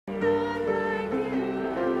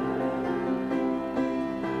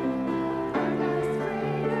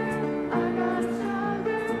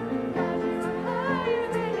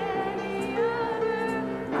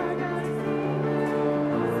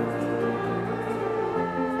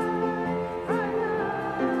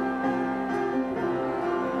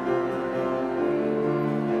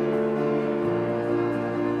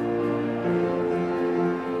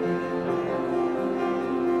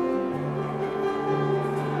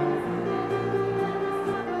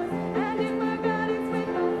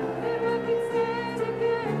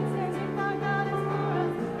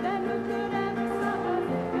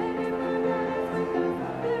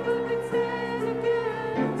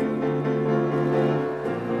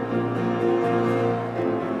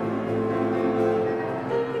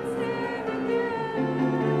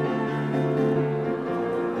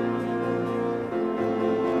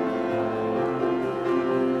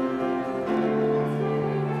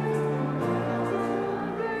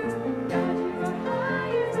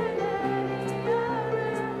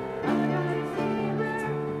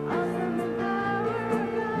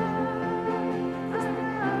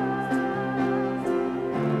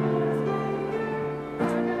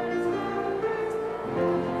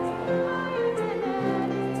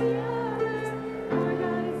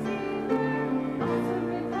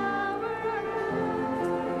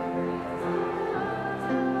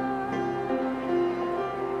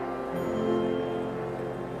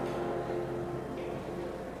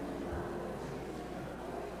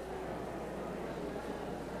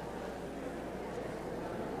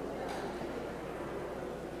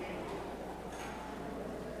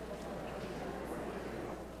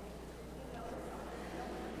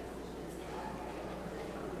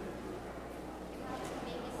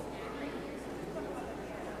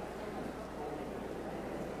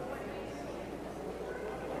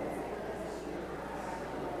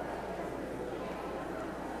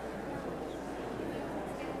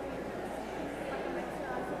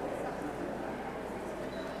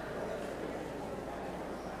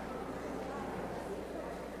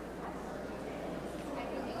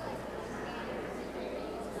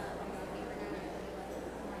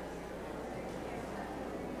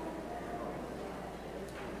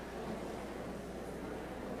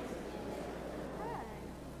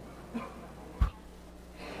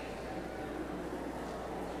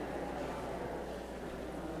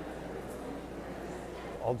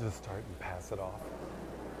I'll just start and pass it off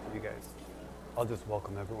to you guys. I'll just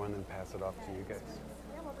welcome everyone and pass it off to you guys.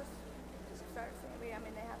 Yeah, we'll just start. They have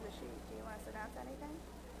the sheet. Do you want us to announce anything?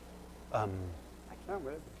 No,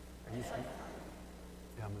 whatever.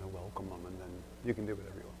 Yeah, I'm going to welcome them, and then you can do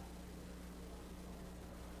whatever you want.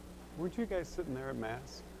 Weren't you guys sitting there at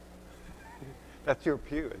Mass? That's your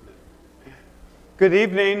pew, isn't it? Good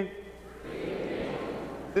evening. Good evening.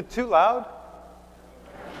 Is it too loud?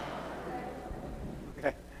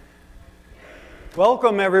 Okay.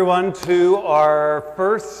 Welcome, everyone, to our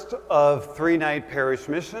first of three-night parish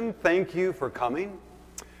mission. Thank you for coming.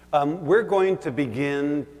 We're going to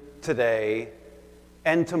begin today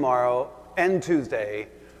and tomorrow and Tuesday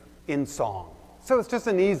in song. So it's just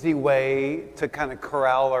an easy way to kind of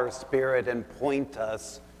corral our spirit and point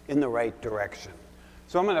us in the right direction.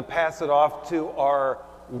 So I'm going to pass it off to our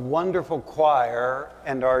wonderful choir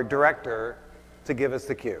and our director to give us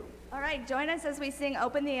the cue. All right, join us as we sing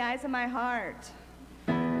Open the Eyes of My Heart.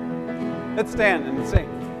 Let's stand and sing.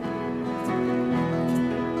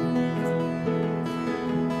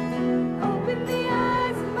 Open the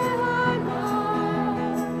eyes of my heart,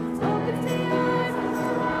 Lord. Open the eyes of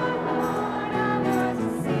my heart, Lord. I want to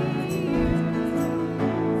see you.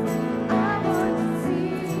 I want to see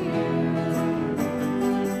you.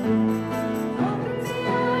 Open the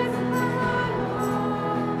eyes of my heart, Lord.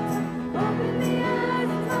 Open the eyes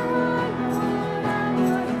of my heart, Lord. I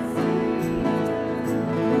want to see you.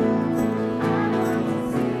 I want to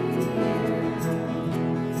see you.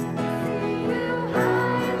 See you high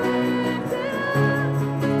and lifted up,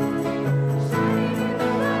 shining in the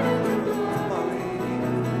light of your glory.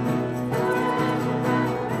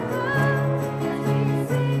 As we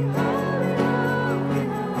sing, holy,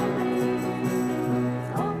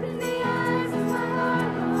 holy, holy. Open the eyes of my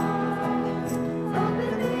heart, Lord. Open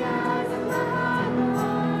the eyes of my heart,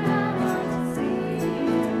 Lord. I want to see you.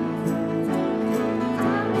 I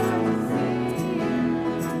want to see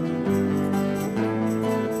you.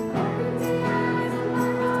 Open the eyes of my heart, Lord. Open the eyes of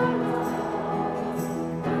my heart, Lord.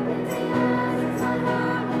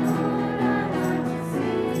 I want to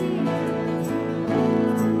see you.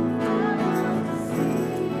 I want to see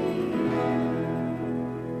you.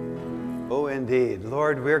 Oh, indeed.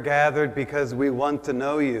 Lord, we're gathered because we want to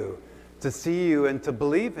know you, to see you, and to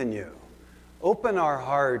believe in you. Open our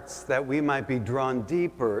hearts that we might be drawn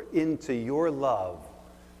deeper into your love.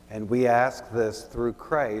 And we ask this through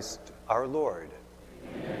Christ our Lord.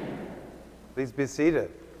 Amen. Please be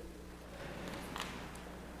seated.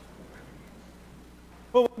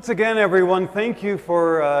 Well, once again, everyone, thank you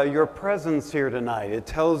for your presence here tonight. It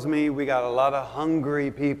tells me we got a lot of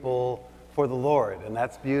hungry people for the Lord, and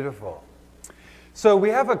that's beautiful. So we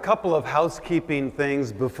have a couple of housekeeping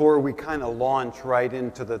things before we kind of launch right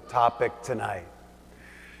into the topic tonight.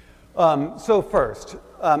 So first,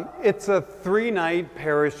 it's a three-night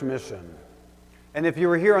parish mission. And if you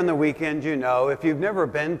were here on the weekend, you know, if you've never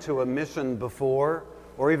been to a mission before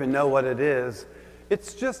or even know what it is,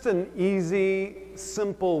 it's just an easy,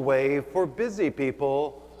 simple way for busy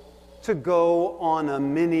people to go on a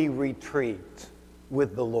mini retreat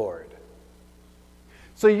with the Lord.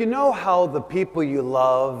 So you know how the people you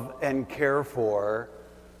love and care for,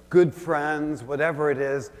 good friends, whatever it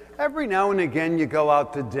is, every now and again you go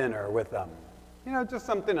out to dinner with them. You know, just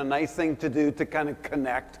something, a nice thing to do to kind of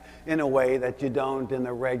connect in a way that you don't in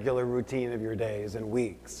the regular routine of your days and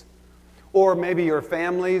weeks. Or maybe your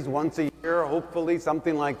families, once a year, hopefully,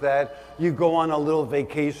 something like that, you go on a little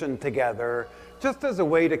vacation together, just as a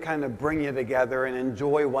way to kind of bring you together and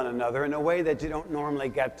enjoy one another in a way that you don't normally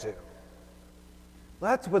get to.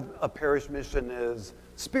 That's what a parish mission is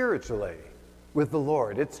spiritually with the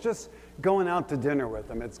Lord. It's just going out to dinner with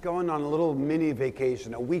Him. It's going on a little mini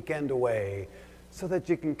vacation, a weekend away, so that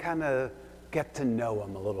you can kind of get to know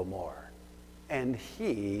Him a little more. And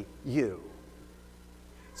He, you.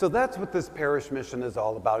 So that's what this parish mission is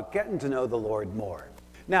all about, getting to know the Lord more.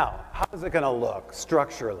 Now, how is it going to look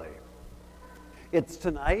structurally? It's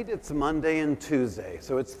tonight, it's Monday and Tuesday,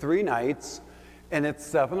 so it's 3 nights. And it's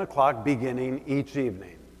 7 o'clock beginning each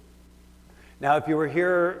evening. Now, if you were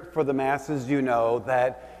here for the Masses, you know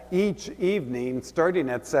that each evening, starting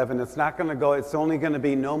at 7, it's only going to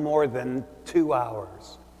be no more than 2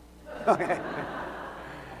 hours. Okay?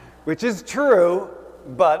 Which is true,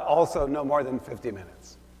 but also no more than 50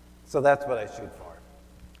 minutes. So that's what I shoot for.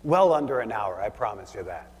 Well under an hour, I promise you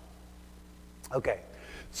that. Okay,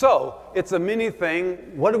 so it's a mini thing.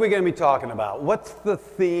 What are we going to be talking about? What's the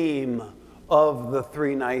theme of the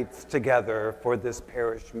 3 nights together for this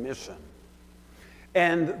parish mission?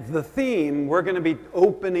 And the theme we're going to be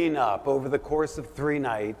opening up over the course of 3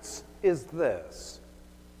 nights is this: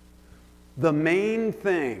 The main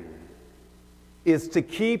thing is to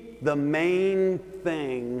keep the main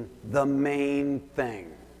thing the main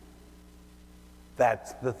thing.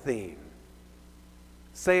 That's the theme.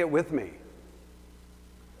 Say it with me.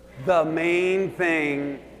 The main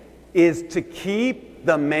thing is to keep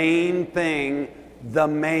the main thing the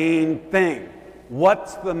main thing.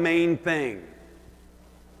 What's the main thing?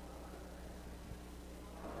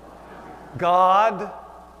 God?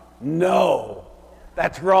 No.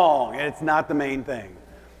 That's wrong. It's not the main thing.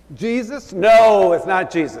 Jesus? No, it's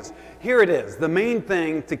not Jesus. Here it is. The main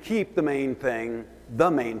thing to keep the main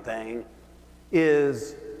thing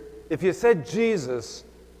is, if you said Jesus,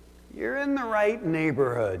 you're in the right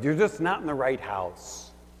neighborhood. You're just not in the right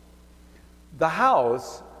house. The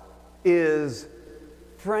house is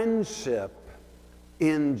friendship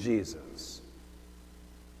in Jesus.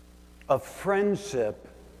 A friendship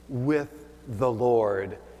with the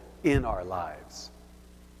Lord in our lives.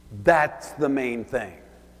 That's the main thing.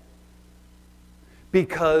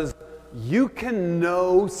 Because you can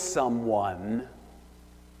know someone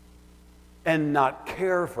and not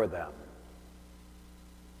care for them.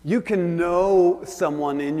 You can know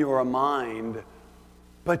someone in your mind,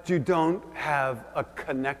 but you don't have a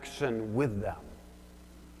connection with them.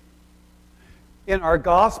 In our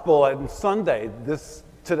gospel on Sunday,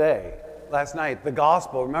 last night, the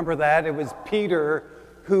gospel, remember that? It was Peter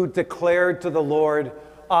who declared to the Lord,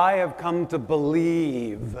 I have come to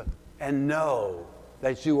believe and know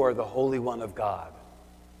that you are the Holy One of God.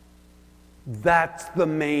 That's the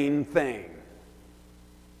main thing.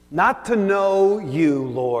 Not to know you,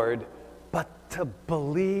 Lord, but to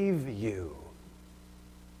believe you.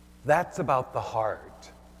 That's about the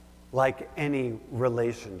heart, like any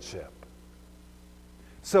relationship.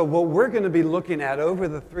 So what we're going to be looking at over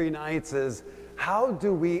the 3 nights is, how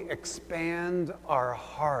do we expand our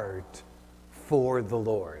heart for the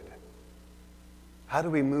Lord? How do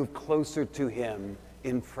we move closer to Him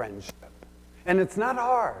in friendship? And it's not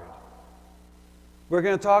hard. We're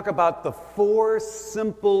going to talk about the 4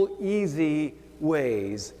 simple, easy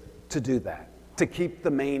ways to do that, to keep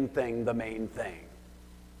the main thing the main thing.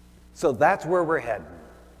 So that's where we're heading.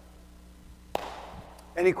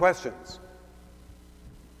 Any questions?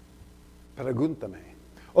 Pregúntame.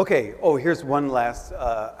 Okay, here's one last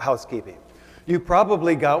housekeeping. You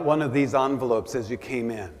probably got one of these envelopes as you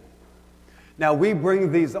came in. Now, we bring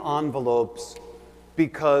these envelopes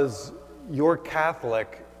because you're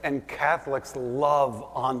Catholic, and Catholics love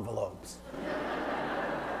envelopes.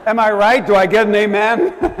 Am I right? Do I get an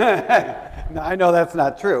amen? No, I know that's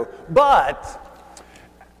not true, but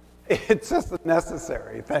it's just a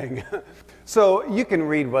necessary thing. So you can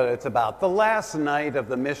read what it's about. The last night of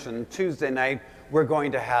the mission, Tuesday night, we're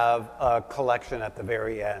going to have a collection at the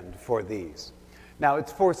very end for these. Now,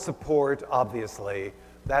 it's for support, obviously.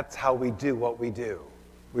 That's how we do what we do.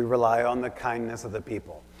 We rely on the kindness of the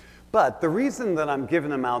people. But the reason that I'm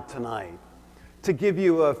giving them out tonight, to give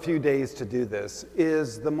you a few days to do this,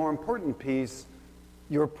 is the more important piece,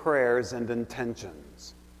 your prayers and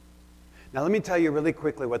intentions. Now, let me tell you really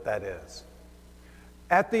quickly what that is.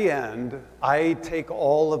 At the end, I take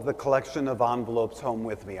all of the collection of envelopes home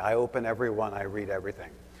with me. I open every one, I read everything.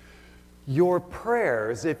 Your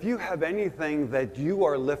prayers, if you have anything that you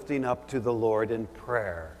are lifting up to the Lord in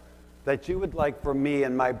prayer, that you would like for me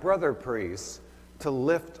and my brother priests to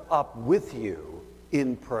lift up with you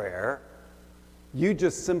in prayer, you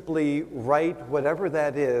just simply write whatever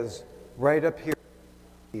that is right up here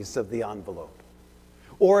on the piece of the envelope.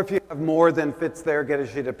 Or if you have more than fits there, get a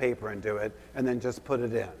sheet of paper and do it, and then just put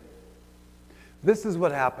it in. This is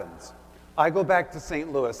what happens. I go back to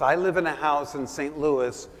St. Louis. I live in a house in St.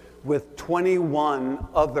 Louis with 21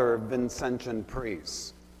 other Vincentian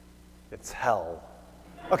priests. It's hell.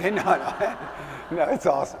 Okay, no, it's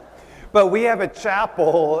awesome. But we have a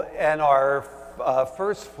chapel in our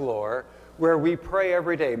first floor where we pray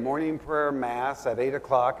every day, morning prayer, mass at 8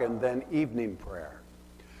 o'clock, and then evening prayer.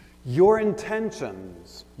 Your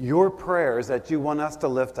intentions, your prayers that you want us to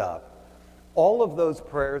lift up, all of those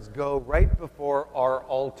prayers go right before our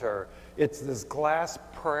altar. It's this glass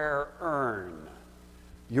prayer urn.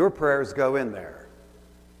 Your prayers go in there.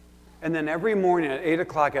 And then every morning at 8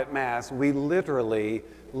 o'clock at Mass, we literally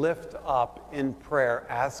lift up in prayer,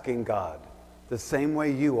 asking God, the same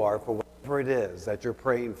way you are for whatever it is that you're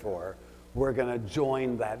praying for, we're going to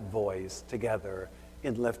join that voice together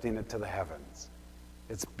in lifting it to the heavens.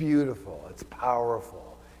 It's beautiful. It's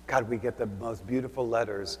powerful. God, we get the most beautiful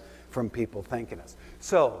letters from people thanking us.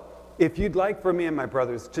 So if you'd like for me and my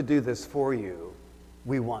brothers to do this for you,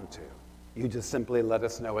 we want to. You just simply let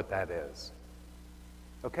us know what that is.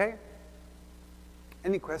 Okay?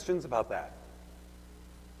 Any questions about that?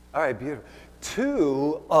 All right, beautiful.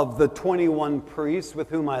 2 of the 21 priests with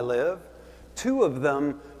whom I live, 2 of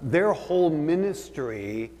them, their whole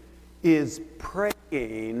ministry is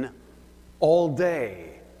praying all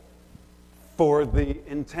day for the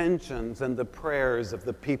intentions and the prayers of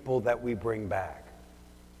the people that we bring back.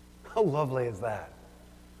 How lovely is that?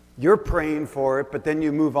 You're praying for it, but then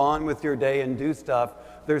you move on with your day and do stuff.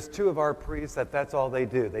 There's 2 of our priests that's all they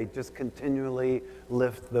do. They just continually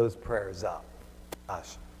lift those prayers up.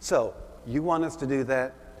 Gosh. So, you want us to do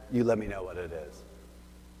that? You let me know what it is.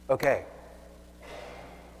 Okay.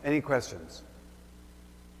 Any questions?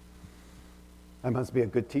 I must be a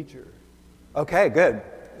good teacher. Okay, good.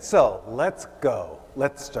 So, let's go.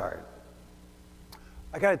 Let's start.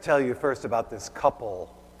 I got to tell you first about this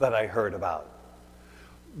couple that I heard about.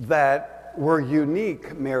 That were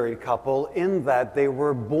unique married couple in that they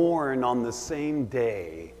were born on the same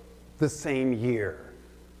day, the same year.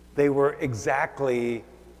 They were exactly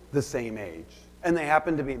the same age, and they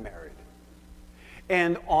happened to be married.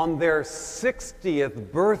 And on their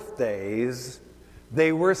 60th birthdays,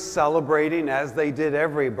 they were celebrating, as they did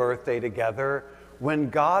every birthday together, when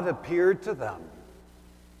God appeared to them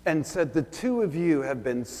and said, the 2 of you have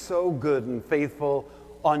been so good and faithful.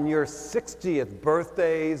 On your 60th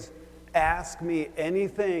birthdays, ask me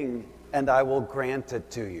anything and I will grant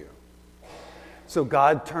it to you. So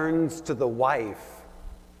God turns to the wife,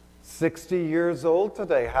 60 years old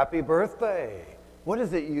today, happy birthday. What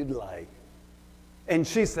is it you'd like? And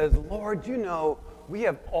she says, Lord, you know, we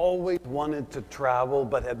have always wanted to travel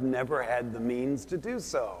but have never had the means to do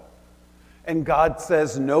so. And God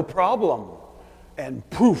says, no problem. And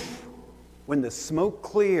poof, when the smoke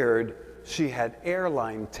cleared, she had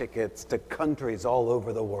airline tickets to countries all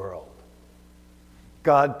over the world.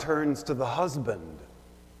 God turns to the husband,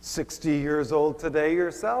 60 years old today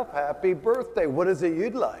yourself, happy birthday. What is it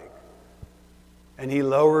you'd like? And he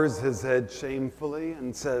lowers his head shamefully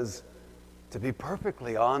and says, to be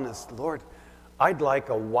perfectly honest, Lord, I'd like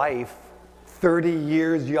a wife 30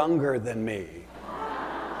 years younger than me.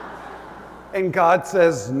 And God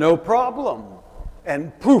says, no problem.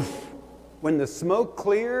 And poof, when the smoke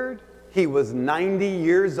cleared, he was 90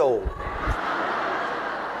 years old.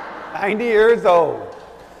 90 years old.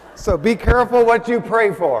 So be careful what you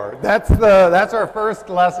pray for. That's our first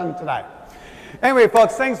lesson tonight. Anyway,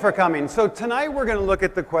 folks, thanks for coming. So tonight we're going to look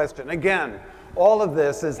at the question. Again, all of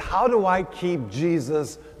this is how do I keep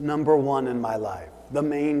Jesus number 1 in my life? The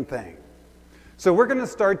main thing. So we're going to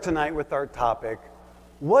start tonight with our topic.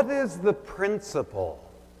 What is the principle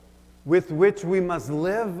with which we must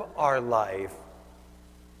live our life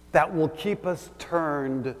that will keep us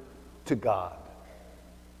turned to God?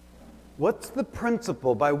 What's the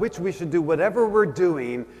principle by which we should do whatever we're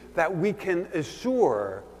doing that we can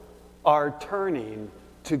assure our turning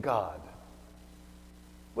to God?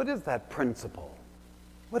 What is that principle?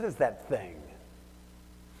 What is that thing?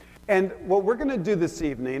 And what we're going to do this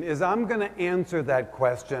evening is I'm going to answer that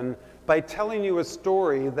question by telling you a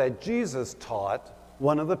story that Jesus taught,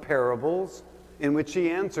 one of the parables in which he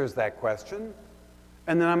answers that question.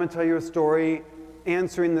 And then I'm going to tell you a story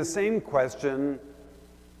answering the same question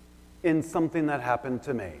in something that happened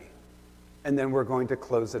to me. And then we're going to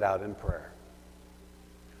close it out in prayer.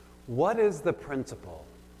 What is the principle?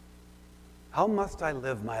 How must I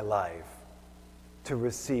live my life to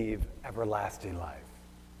receive everlasting life?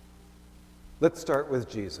 Let's start with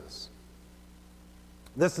Jesus.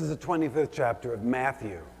 This is the 25th chapter of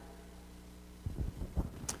Matthew.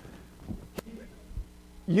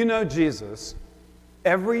 You know Jesus,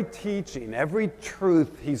 every teaching, every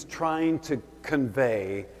truth he's trying to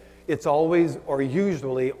convey, it's always, or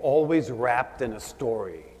usually, always wrapped in a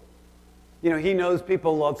story. You know, he knows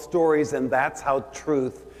people love stories, and that's how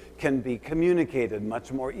truth can be communicated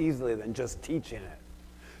much more easily than just teaching it.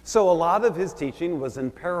 So a lot of his teaching was in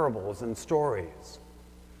parables and stories,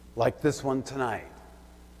 like this one tonight.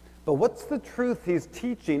 But what's the truth he's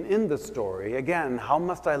teaching in the story? Again, how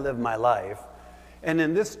must I live my life? And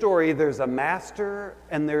in this story, there's a master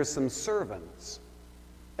and there's some servants.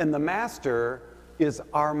 And the master is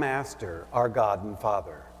our master, our God and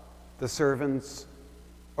Father. The servants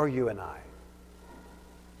are you and I.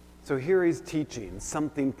 So here he's teaching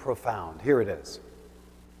something profound. Here it is.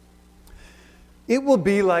 It will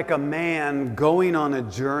be like a man going on a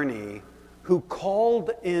journey who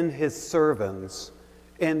called in his servants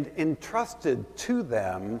and entrusted to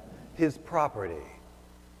them his property.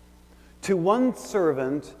 To one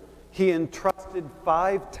servant he entrusted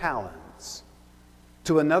 5 talents,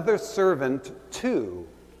 to another servant 2,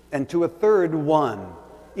 and to a third 1,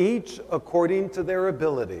 each according to their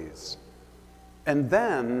abilities. And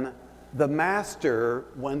then the master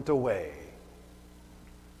went away.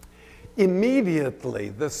 Immediately,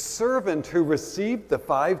 the servant who received the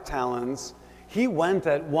 5 talents, he went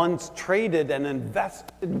at once, traded and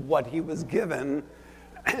invested what he was given,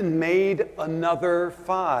 and made another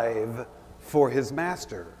 5 for his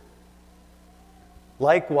master.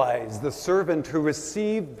 Likewise, the servant who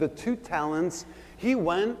received the 2 talents, he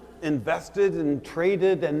went, invested and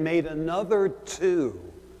traded, and made another 2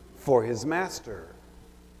 for his master.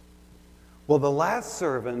 Well, the last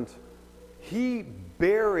servant, he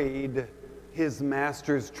buried his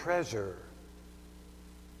master's treasure.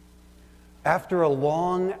 After a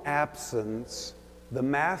long absence, the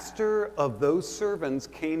master of those servants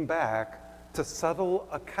came back to settle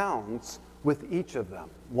accounts with each of them,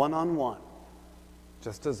 one-on-one,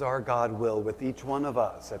 just as our God will with each one of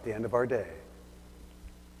us at the end of our day.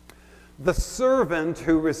 The servant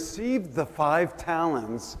who received the 5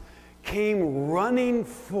 talents came running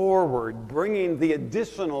forward, bringing the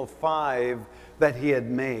additional 5 that he had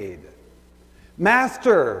made.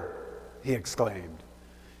 "Master," he exclaimed,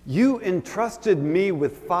 "you entrusted me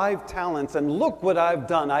with 5 talents, and look what I've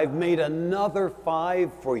done. I've made another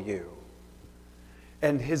 5 for you."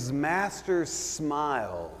 And his master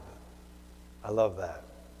smiled. I love that.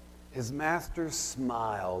 His master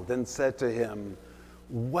smiled and said to him,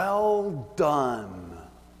 "Well done,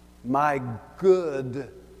 my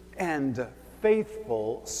good and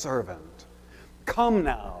faithful servant. Come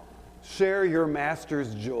now, share your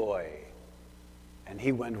master's joy." And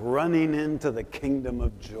he went running into the kingdom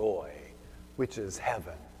of joy, which is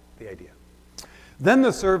heaven, the idea. Then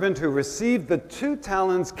the servant who received the 2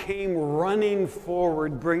 talents came running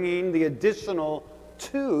forward, bringing the additional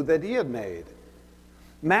 2 that he had made.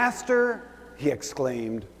 "Master," he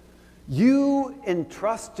exclaimed, "you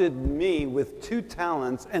entrusted me with 2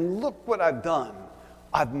 talents, and look what I've done.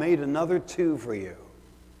 I've made another 2 for you."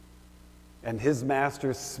 And his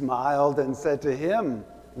master smiled and said to him,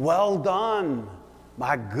 "Well done,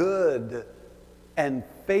 my good and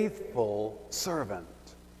faithful servant.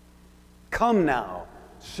 Come now,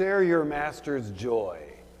 share your master's joy."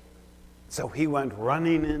 So he went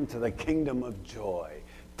running into the kingdom of joy,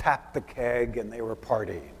 tapped the keg, and they were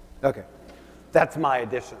partying. Okay, that's my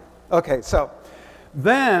addition. Okay, so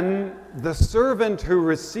then the servant who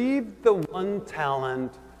received the 1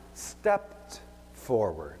 talent stepped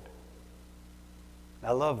forward.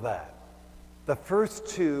 I love that. The first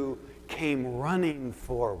 2 came running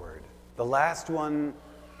forward. The last one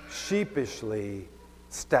sheepishly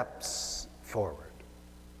steps forward.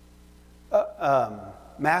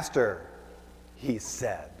 "Master," he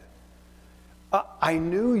said, "I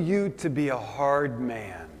knew you to be a hard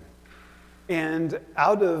man, and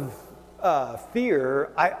out of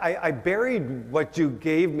fear, I buried what you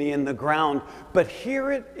gave me in the ground, but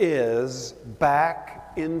here it is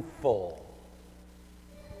back in full."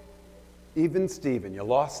 Even Stephen, you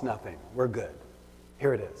lost nothing. We're good.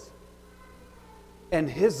 Here it is. And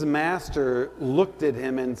his master looked at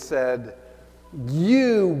him and said,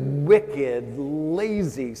 "You wicked,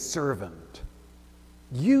 lazy servant.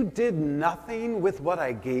 You did nothing with what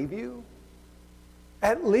I gave you?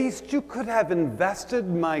 At least you could have invested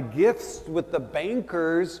my gifts with the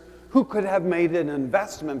bankers who could have made an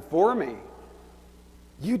investment for me.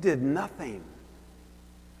 You did nothing.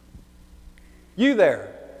 You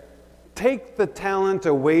there, take the talent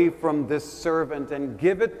away from this servant and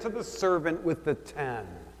give it to the servant with the 10.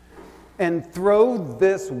 And throw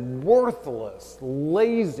this worthless,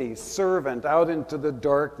 lazy servant out into the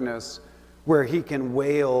darkness where he can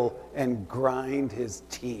wail and grind his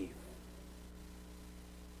teeth."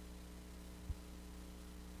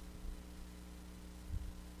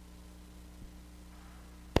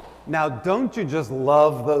 Now, don't you just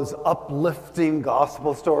love those uplifting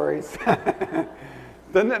gospel stories?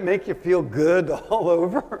 Doesn't that make you feel good all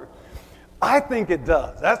over? I think it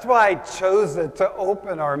does. That's why I chose it to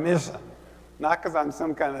open our mission. Not because I'm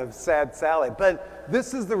some kind of sad Sally, but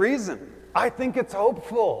this is the reason. I think it's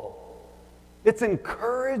hopeful. It's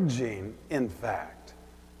encouraging, in fact.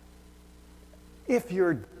 If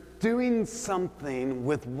you're doing something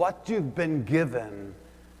with what you've been given,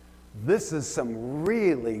 this is some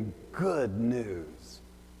really good news.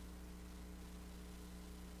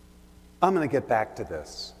 I'm going to get back to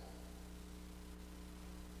this.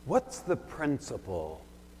 What's the principle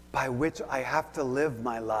by which I have to live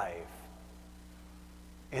my life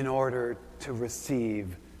in order to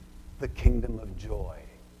receive the kingdom of joy?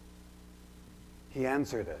 He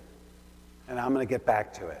answered it, and I'm going to get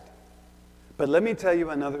back to it. But let me tell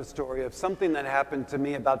you another story of something that happened to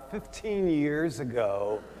me about 15 years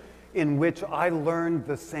ago in which I learned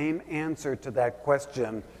the same answer to that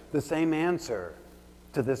question, the same answer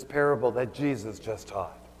to this parable that Jesus just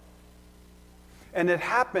taught. And it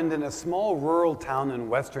happened in a small rural town in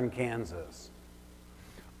western Kansas.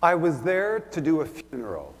 I was there to do a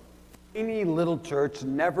funeral. Tiny little church,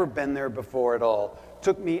 never been there before at all.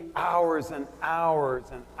 Took me hours and hours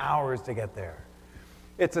and hours to get there.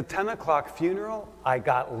 It's a 10 o'clock funeral. I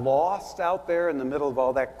got lost out there in the middle of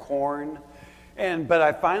all that corn. But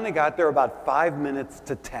I finally got there about 5 minutes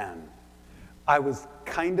to 10. I was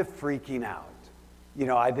kind of freaking out. You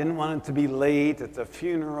know, I didn't want it to be late. It's a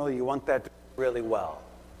funeral. You want that to go really well.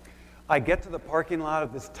 I get to the parking lot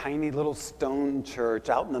of this tiny little stone church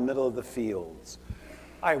out in the middle of the fields.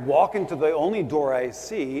 I walk into the only door I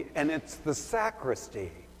see, and it's the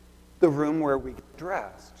sacristy, the room where we get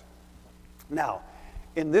dressed. Now,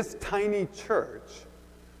 in this tiny church,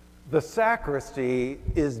 the sacristy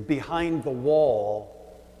is behind the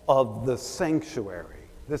wall of the sanctuary,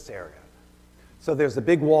 this area. So there's a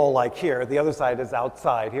big wall like here. The other side is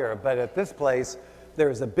outside here. But at this place,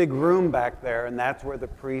 there's a big room back there, and that's where the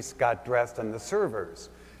priests got dressed and the servers.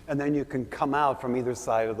 And then you can come out from either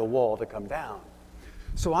side of the wall to come down.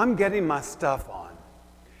 So I'm getting my stuff on.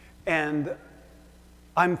 And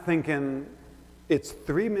I'm thinking, it's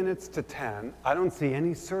 3 minutes to 10. I don't see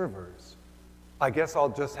any servers. I guess I'll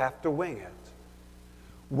just have to wing it.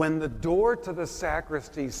 When the door to the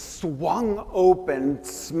sacristy swung open,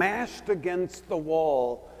 smashed against the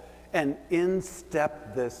wall, and in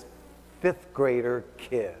stepped this 5th grader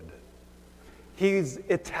kid. He's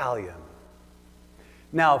Italian.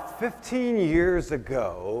 Now, 15 years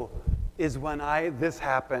ago is when this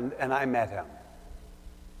happened and I met him.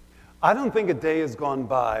 I don't think a day has gone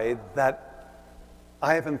by that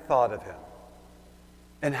I haven't thought of him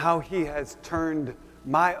and how he has turned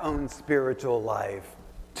my own spiritual life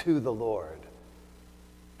to the Lord.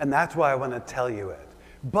 And that's why I want to tell you it.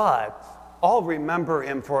 But I'll remember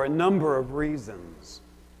him for a number of reasons.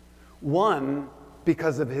 One,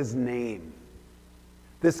 because of his name.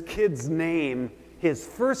 This kid's name, his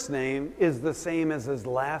first name, is the same as his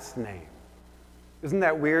last name. Isn't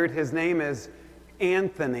that weird? His name is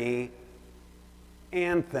Anthony.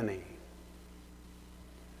 Anthony.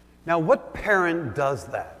 Now, what parent does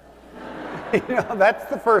that? You know, that's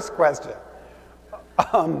the first question.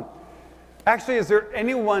 Actually, is there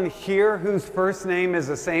anyone here whose first name is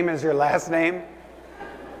the same as your last name?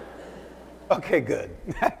 Okay, good.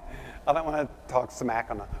 I don't want to talk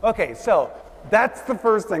smack on that. Okay, so that's the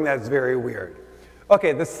first thing that's very weird.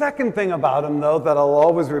 Okay, the second thing about him, though, that I'll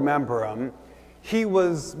always remember him, he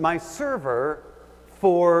was my server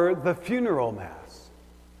for the funeral mass.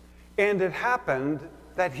 And it happened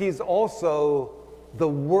that he's also the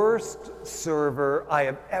worst server I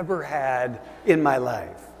have ever had in my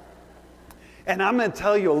life. And I'm going to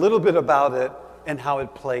tell you a little bit about it and how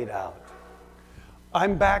it played out.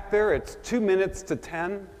 I'm back there, it's 2 minutes to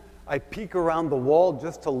 10. I peek around the wall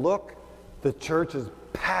just to look. The church is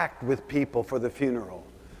packed with people for the funeral.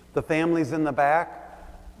 The family's in the back.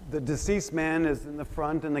 The deceased man is in the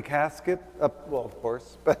front in the casket, well, of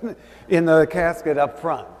course, but in the casket up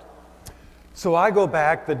front. So I go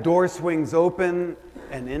back, the door swings open,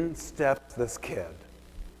 and in steps this kid.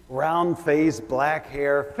 Round face, black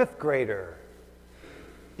hair, 5th grader.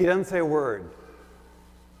 He doesn't say a word.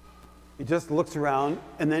 He just looks around,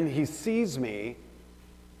 and then he sees me,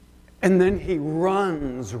 and then he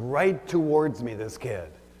runs right towards me, this kid.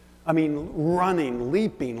 I mean, running,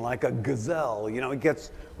 leaping like a gazelle. You know, he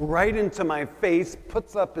gets right into my face,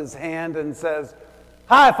 puts up his hand and says,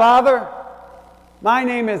 "Hi, Father. My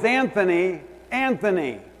name is Anthony.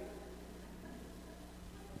 Anthony."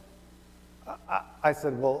 I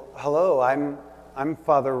said, "Well, hello, I'm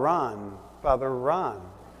Father Ron. Father Ron."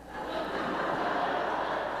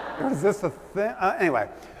 Is this a thing? Anyway,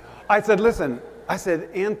 I said, "Listen," I said,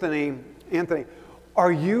 Anthony,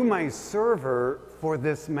 are you my server for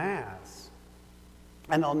this Mass?"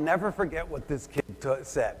 And I'll never forget what this kid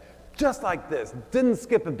said. Just like this, didn't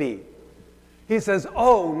skip a beat. He says,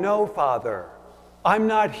 "Oh, no, Father, I'm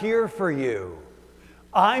not here for you.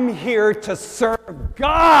 I'm here to serve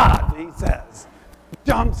God," he says.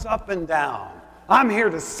 Jumps up and down. "I'm here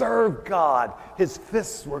to serve God." His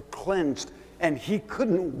fists were clenched, and he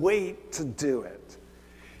couldn't wait to do it.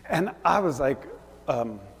 And I was like,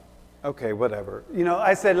 okay, whatever. You know,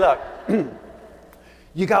 I said, "Look,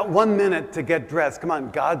 you got 1 minute to get dressed. Come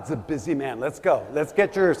on, God's a busy man. Let's go. Let's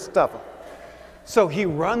get your stuff." So he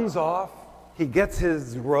runs off. He gets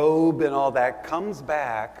his robe and all that, comes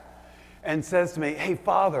back, and says to me, "Hey,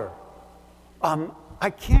 Father, I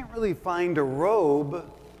can't really find a robe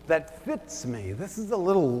that fits me. This is a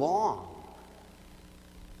little long."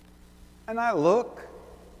 And I look,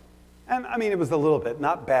 and I mean, it was a little bit,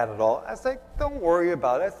 not bad at all. I said, "Don't worry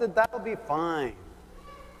about it." I said, "That'll be fine."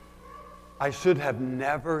 I should have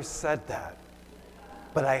never said that,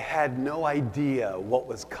 but I had no idea what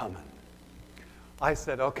was coming. I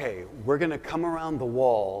said, okay, we're going to come around the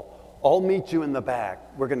wall. I'll meet you in the back.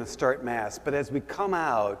 We're going to start Mass. But as we come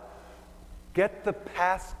out, get the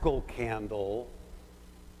Paschal candle.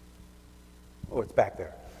 Oh, it's back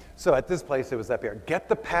there. So at this place, it was up here. Get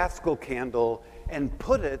the Paschal candle and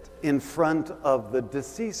put it in front of the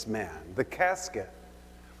deceased man, the casket.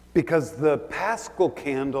 Because the Paschal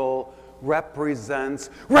candle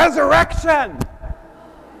represents resurrection.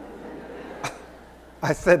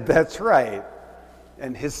 I said, that's right.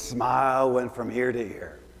 And his smile went from ear to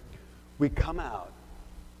ear. We come out.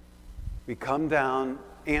 We come down.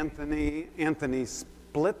 Anthony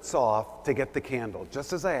splits off to get the candle,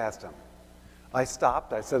 just as I asked him. I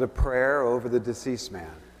stopped. I said a prayer over the deceased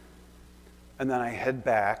man. And then I head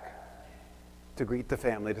back to greet the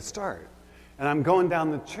family to start. And I'm going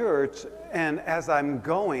down the church, and as I'm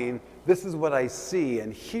going, this is what I see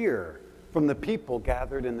and hear from the people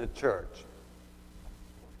gathered in the church.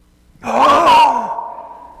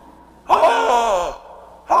 Oh! Oh!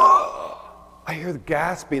 Oh! I hear the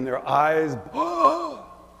gasping, their eyes. Oh!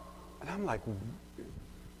 And I'm like,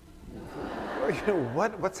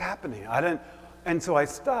 what's happening? And so I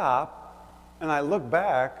stop, and I look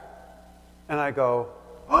back, and I go,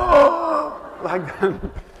 oh!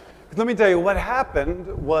 Let me tell you, what happened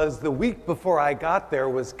was the week before I got there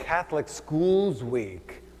was Catholic Schools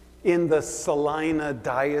Week in the Salina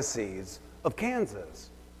Diocese of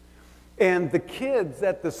Kansas. And the kids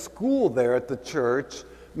at the school there at the church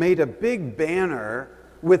made a big banner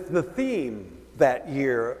with the theme that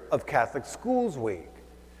year of Catholic Schools Week.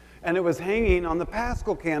 And it was hanging on the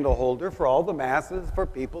Paschal candle holder for all the masses for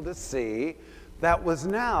people to see. That was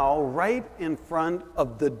now right in front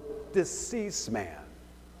of the deceased man.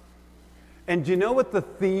 And do you know what the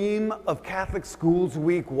theme of Catholic Schools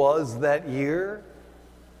Week was that year?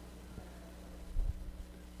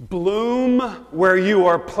 Bloom where you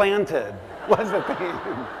are planted was the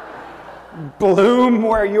theme. Bloom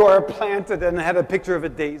where you are planted, and it had a picture of a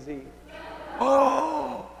daisy.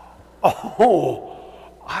 Oh,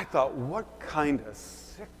 I thought, what kind of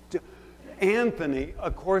sick... Anthony,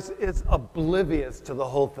 of course, is oblivious to the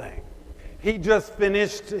whole thing. He just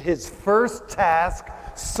finished his first task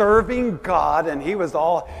serving God, and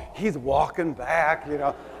he's walking back, you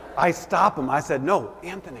know. I stop him. I said, no,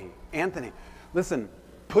 Anthony, listen,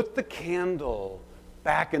 put the candle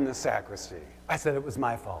back in the sacristy. I said, it was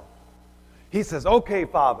my fault. He says, okay,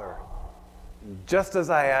 Father. Just as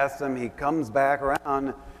I asked him, he comes back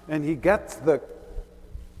around, and he gets the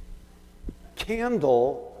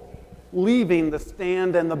candle leaving the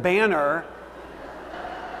stand and the banner.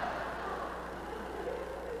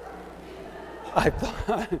 I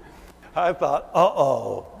thought,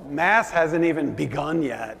 uh-oh, Mass hasn't even begun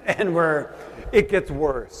yet, and it gets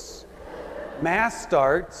worse. Mass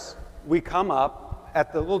starts, we come up,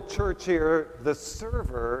 at the little church here, the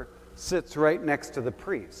server sits right next to the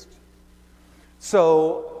priest.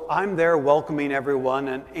 So I'm there welcoming everyone,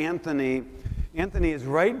 and Anthony is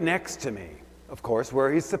right next to me, of course, where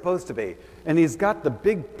he's supposed to be. And he's got the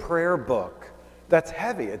big prayer book that's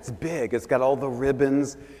heavy, it's big, it's got all the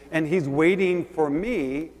ribbons, and he's waiting for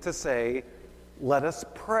me to say, let us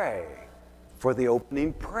pray for the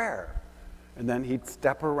opening prayer. And then he'd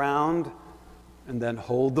step around and then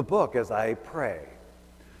hold the book as I pray.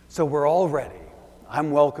 So we're all ready.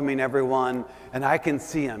 I'm welcoming everyone, and I can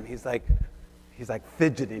see him. He's like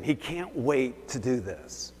fidgeting. He can't wait to do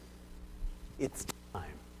this. It's time.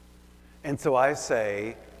 And so I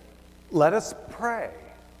say, let us pray.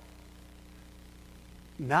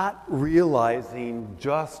 Not realizing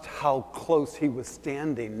just how close he was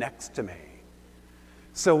standing next to me.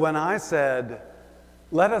 So when I said,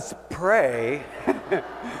 let us pray,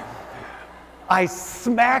 I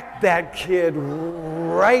smacked that kid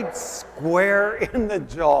right square in the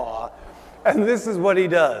jaw. And this is what he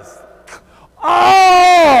does.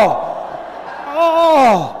 Oh!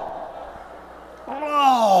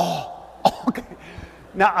 Okay.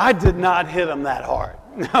 Now, I did not hit him that hard.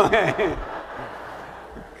 Okay.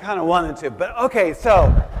 Kind of wanted to, but okay,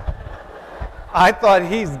 so I thought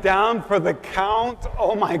he's down for the count.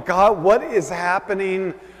 Oh my God, what is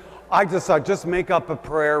happening? I just thought, just make up a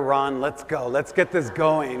prayer, Ron. Let's go. Let's get this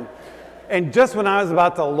going. And just when I was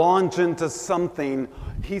about to launch into something,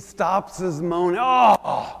 he stops his moan.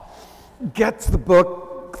 Oh, gets the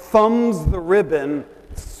book, thumbs the ribbon,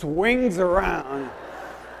 swings around,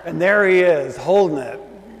 and there he is, holding it,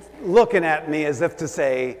 looking at me as if to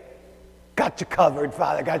say, got you covered,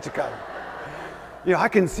 Father, got you covered. You know, I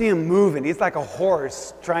can see him moving. He's like a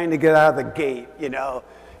horse trying to get out of the gate, you know.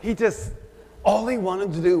 He just All he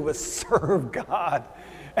wanted to do was serve God,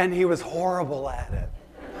 and he was horrible at it.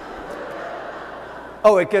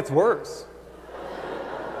 Oh, it gets worse.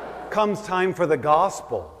 Comes time for the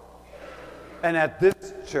gospel. And at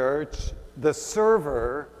this church, the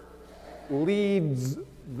server leads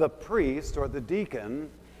the priest or the deacon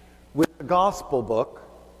with the gospel book.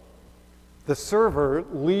 The server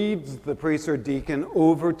leads the priest or deacon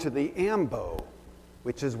over to the ambo,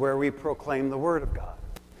 which is where we proclaim the word of God.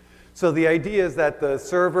 So the idea is that the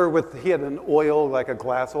server, he had an oil, like a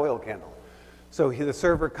glass oil candle. So the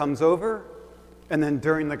server comes over, and then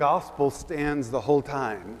during the gospel stands the whole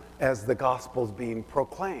time as the gospel's being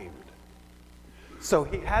proclaimed. So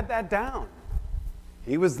he had that down.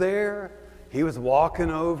 He was there, he was walking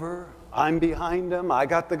over, I'm behind him, I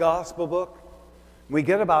got the gospel book. We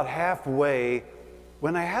get about halfway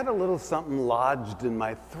when I had a little something lodged in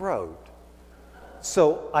my throat.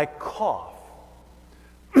 So I cough.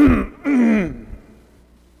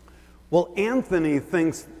 Well, Anthony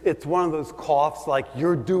thinks it's one of those coughs like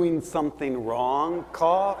you're doing something wrong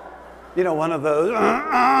cough. You know, one of those.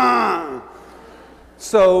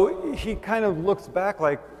 So he kind of looks back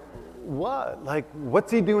like, what? Like,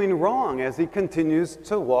 what's he doing wrong as he continues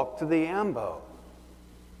to walk to the ambo?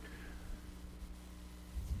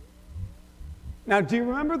 Now, do you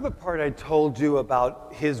remember the part I told you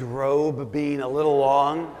about his robe being a little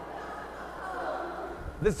long?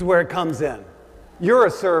 This is where it comes in. You're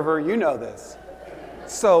a server, you know this.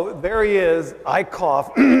 So there he is, I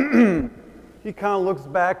cough. He kind of looks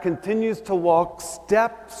back, continues to walk,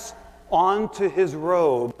 steps onto his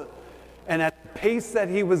robe, and at the pace that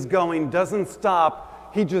he was going, doesn't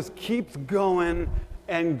stop. He just keeps going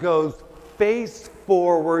and goes face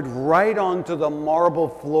forward right onto the marble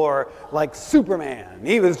floor like Superman.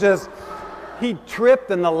 He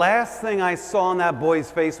tripped, and the last thing I saw on that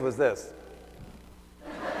boy's face was this.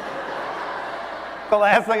 The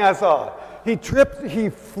last thing I saw. He trips, he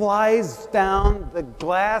flies down, the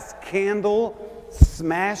glass candle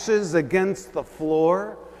smashes against the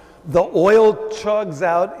floor, the oil chugs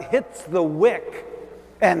out, hits the wick,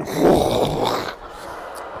 and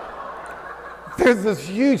there's this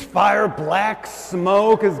huge fire, black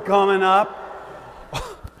smoke is coming up.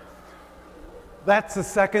 That's the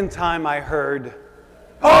second time I heard,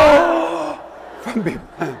 oh, from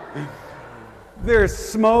behind. There's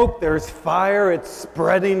smoke, there's fire, it's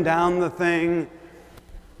spreading down the thing.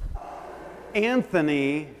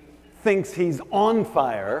 Anthony thinks he's on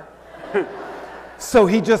fire, so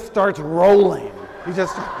he just starts rolling.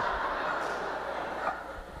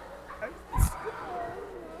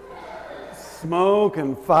 Smoke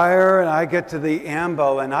and fire, and I get to the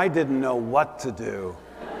ambo, and I didn't know what to do.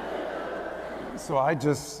 So I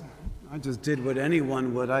just did what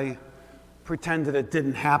anyone would. I pretended it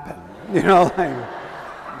didn't happen, you know, like,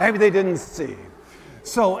 maybe they didn't see.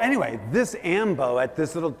 So anyway, this ambo at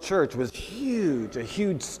this little church was huge, a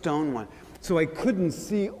huge stone one. So I couldn't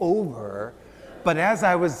see over, but as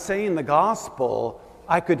I was saying the gospel,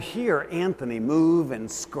 I could hear Anthony move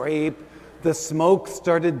and scrape. The smoke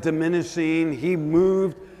started diminishing, he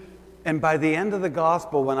moved, and by the end of the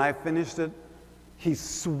gospel, when I finished it, he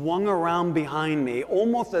swung around behind me,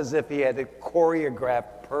 almost as if he had it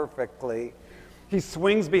choreographed perfectly. He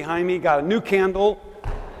swings behind me, got a new candle,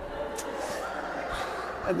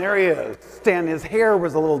 and there he is. His hair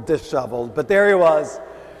was a little disheveled, but there he was.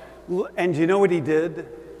 And you know what he did?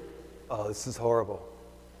 Oh, this is horrible.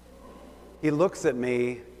 He looks at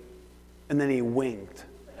me, and then he winked.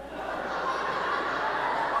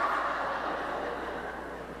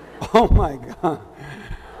 Oh my God.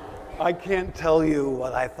 I can't tell you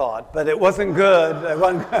what I thought, but it wasn't good. It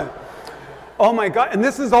wasn't good. Oh my God, and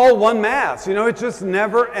this is all one mass, you know, it just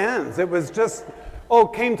never ends. It was just,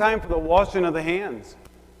 came time for the washing of the hands.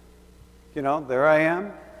 You know, there I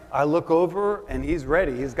am. I look over and he's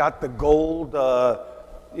ready. He's got the gold,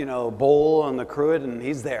 bowl and the cruet, and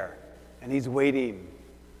he's there. And he's waiting.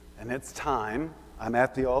 And it's time. I'm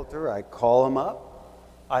at the altar. I call him up.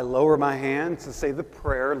 I lower my hands to say the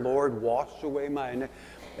prayer, Lord, wash away my iniquity.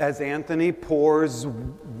 As Anthony pours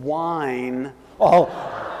wine,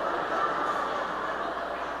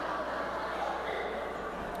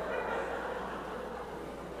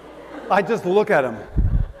 I just look at him.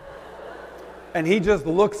 And he just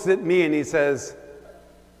looks at me and he says,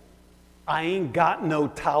 I ain't got no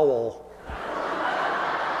towel.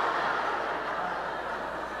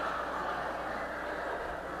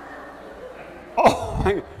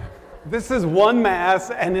 This is one mass,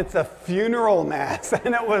 and it's a funeral mass,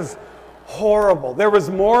 and it was horrible. There was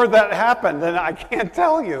more that happened, and I can't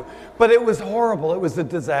tell you, but it was horrible. It was a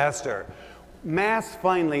disaster. Mass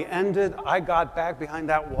finally ended. I got back behind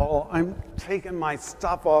that wall. I'm taking my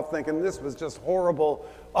stuff off thinking this was just horrible.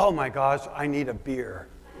 Oh my gosh, I need a beer.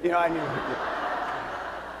 I need a beer.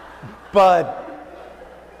 But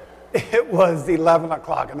it was 11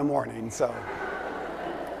 o'clock in the morning, so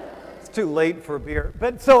it's too late for a beer.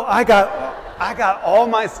 But so I got all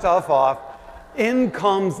my stuff off. In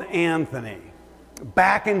comes Anthony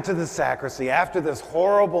back into the sacristy after this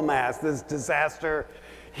horrible Mass, this disaster.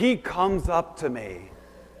 He comes up to me,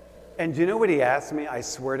 and do you know what he asked me? I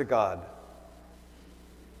swear to God.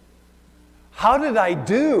 How did I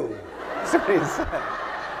do? That's what he said.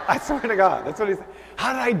 I swear to God, that's what he said.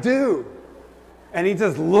 How did I do? And he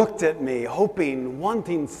just looked at me,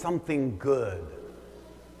 wanting something good.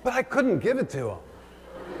 But I couldn't give it to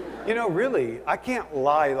him. Really, I can't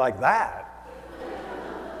lie like that.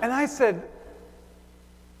 And I said,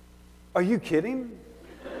 are you kidding?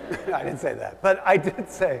 I didn't say that, but I did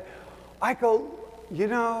say,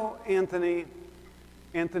 Anthony,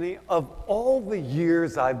 of all the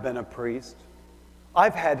years I've been a priest,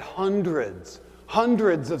 I've had hundreds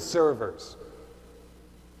of servers,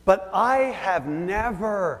 but I have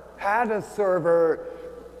never had a server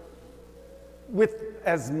with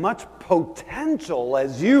as much potential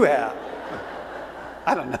as you have.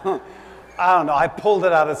 I don't know, I pulled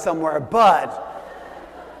it out of somewhere, but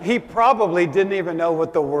he probably didn't even know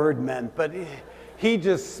what the word meant, but he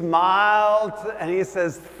just smiled and he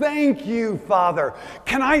says, thank you, Father.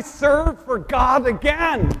 Can I serve for God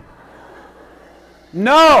again?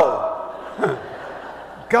 No.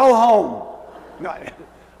 Go home. No,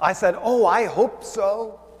 I said, oh, I hope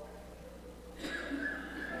so.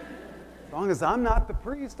 As long as I'm not the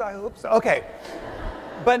priest, I hope so. Okay.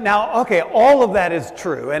 But now, all of that is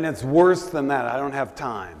true, and it's worse than that. I don't have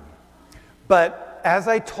time. But as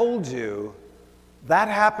I told you, that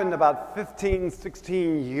happened about 15,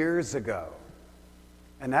 16 years ago.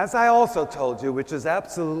 And as I also told you, which is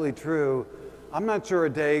absolutely true, I'm not sure a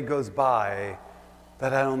day goes by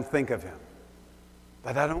that I don't think of him,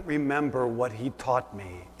 that I don't remember what he taught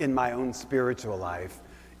me in my own spiritual life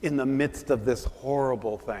in the midst of this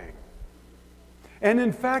horrible thing. And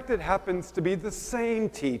in fact, it happens to be the same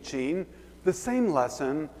teaching, the same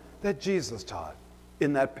lesson that Jesus taught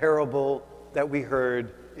in that parable that we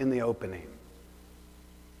heard in the opening.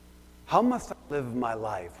 How must I live my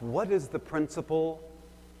life? What is the principle?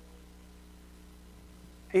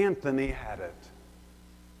 Anthony had it.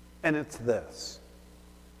 And it's this.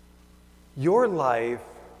 Your life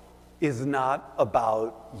is not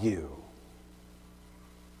about you.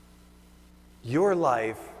 Your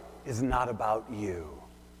life is not about you.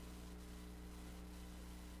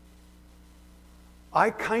 I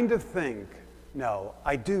kind of think, no,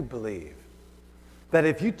 I do believe that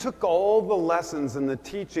if you took all the lessons and the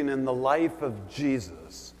teaching and the life of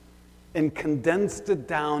Jesus and condensed it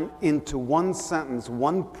down into one sentence,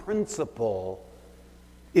 one principle,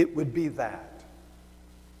 it would be that.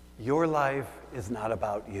 Your life is not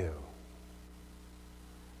about you.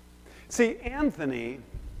 See, Anthony,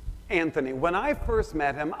 when I first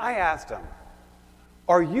met him, I asked him,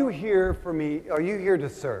 are you here for me? Are you here to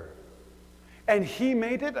serve? And he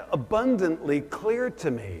made it abundantly clear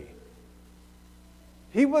to me.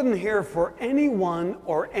 He wasn't here for anyone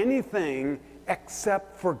or anything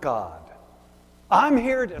except for God. I'm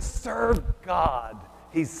here to serve God,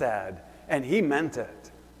 he said, and he meant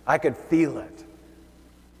it. I could feel it.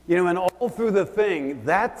 And all through the thing,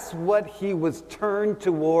 that's what he was turned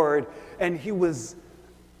toward, and he was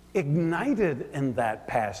ignited in that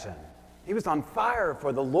passion. He was on fire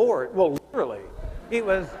for the Lord. Well, literally, he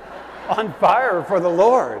was on fire for the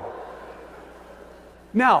Lord.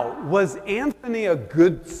 Now, was Anthony a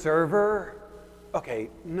good server? Okay,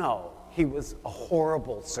 no, he was a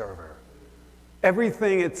horrible server.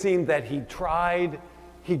 Everything it seemed that he tried,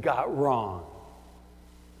 he got wrong.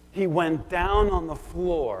 He went down on the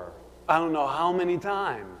floor, I don't know how many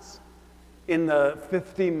times, in the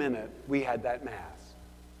 50-minute we had that Mass.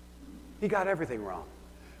 He got everything wrong.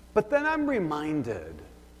 But then I'm reminded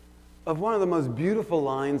of one of the most beautiful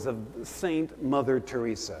lines of Saint Mother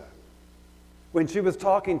Teresa. When she was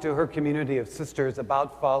talking to her community of sisters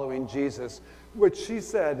about following Jesus, what she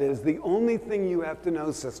said is, the only thing you have to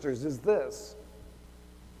know, sisters, is this.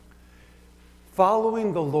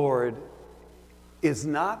 Following the Lord is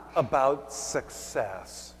not about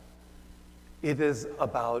success. It is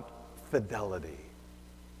about fidelity.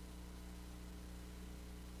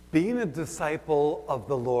 Being a disciple of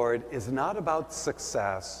the Lord is not about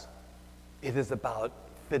success. It is about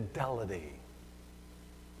fidelity.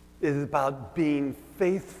 It is about being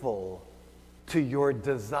faithful to your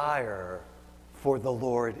desire for the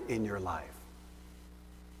Lord in your life.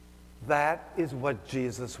 That is what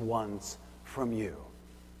Jesus wants from you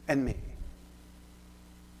and me.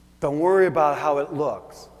 Don't worry about how it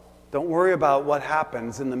looks. Don't worry about what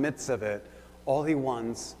happens in the midst of it. All he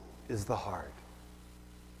wants is the heart.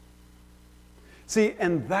 See,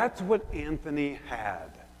 and that's what Anthony had.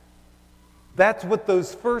 That's what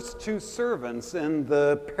those first two servants in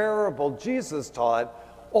the parable Jesus taught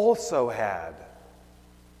also had.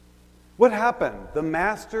 What happened? The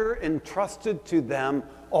master entrusted to them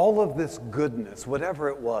all of this goodness, whatever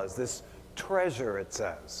it was, this treasure, it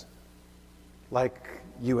says. Like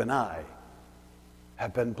you and I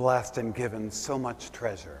have been blessed and given so much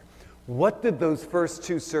treasure. What did those first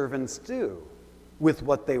two servants do with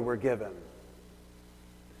what they were given?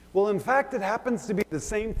 Well, in fact, it happens to be the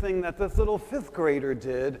same thing that this little fifth grader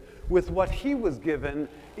did with what he was given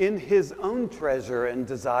in his own treasure and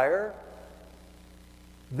desire.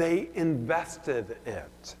 They invested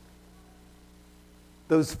it.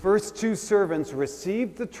 Those first two servants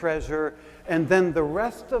received the treasure, and then the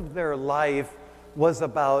rest of their life was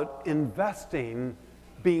about investing,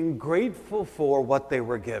 being grateful for what they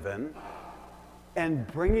were given, and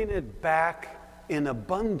bringing it back in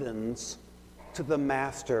abundance to the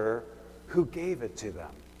master who gave it to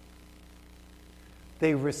them.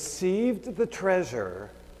 They received the treasure,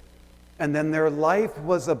 and then their life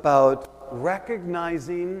was about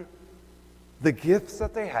recognizing the gifts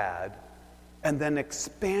that they had and then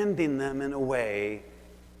expanding them in a way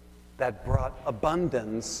that brought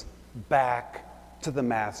abundance back to the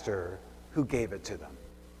master who gave it to them.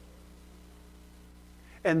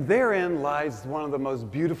 And therein lies one of the most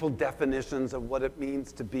beautiful definitions of what it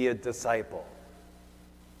means to be a disciple.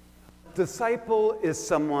 Disciple is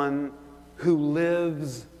someone who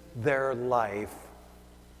lives their life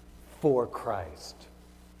for Christ.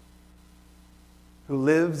 Who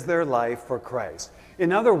lives their life for Christ.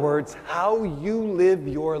 In other words, how you live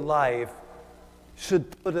your life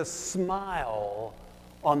should put a smile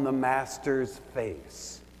on the master's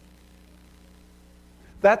face.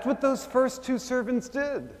 That's what those first two servants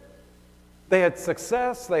did. They had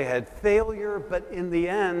success, they had failure, but in the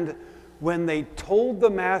end, when they told the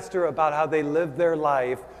master about how they lived their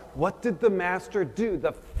life, what did the master do?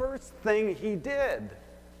 The first thing he did,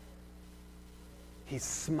 he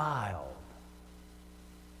smiled.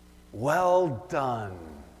 Well done,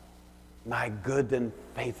 my good and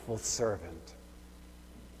faithful servant.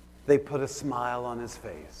 They put a smile on his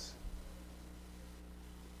face.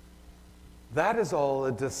 That is all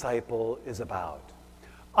a disciple is about.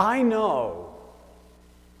 I know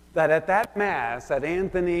that at that Mass that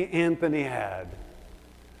Anthony had,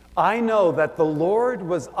 I know that the Lord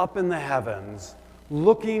was up in the heavens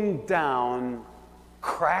looking down,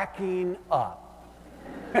 cracking up.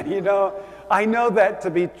 You know, I know that to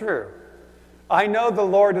be true. I know the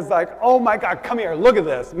Lord is like, oh my God, come here, look at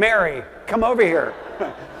this. Mary, come over here.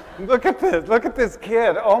 Look at this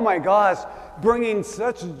kid. Oh my gosh, bringing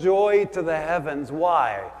such joy to the heavens.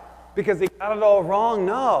 Why? Because he got it all wrong?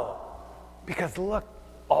 No. Because look,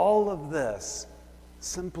 all of this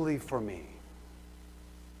simply for me.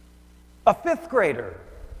 A fifth grader.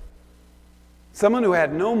 Someone who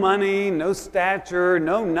had no money, no stature,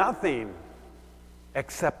 no nothing.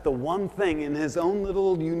 Except the one thing in his own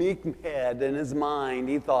little unique head, in his mind,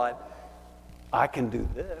 he thought, I can do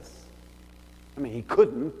this. I mean, he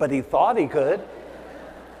couldn't, but he thought he could.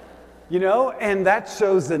 You know, and that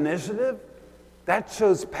shows initiative, that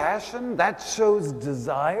shows passion, that shows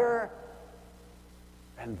desire.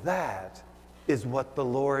 And that is what the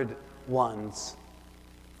Lord wants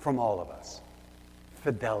from all of us,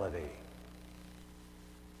 fidelity.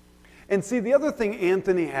 And see, the other thing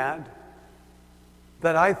Anthony had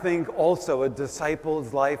that I think also a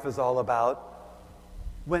disciple's life is all about,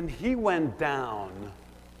 when he went down,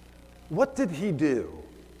 what did he do?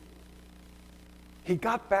 He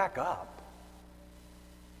got back up.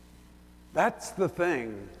 That's the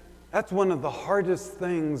thing. That's one of the hardest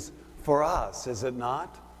things for us, is it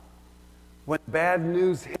not? When bad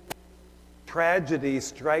news hits, tragedy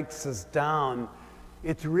strikes us down,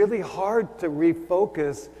 it's really hard to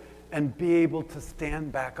refocus and be able to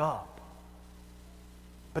stand back up.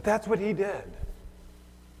 But that's what he did,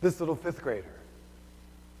 this little fifth grader.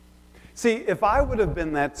 See, if I would have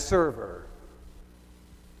been that server,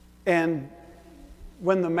 and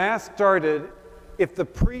when the Mass started, if the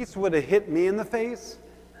priest would have hit me in the face,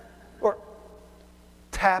 or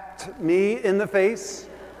tapped me in the face,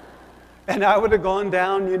 and I would have gone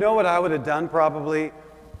down, you know what I would have done probably?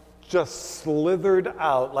 Just slithered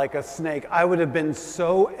out like a snake. I would have been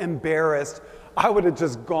so embarrassed, I would have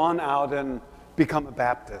just gone out and become a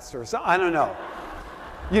Baptist or something. I don't know.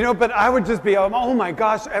 You know, but I would just be, oh my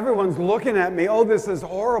gosh, everyone's looking at me. Oh, this is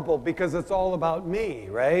horrible because it's all about me,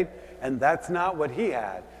 right? And that's not what he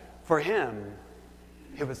had. For him,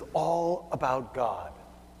 it was all about God.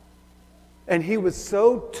 And he was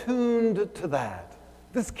so tuned to that,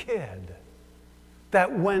 this kid,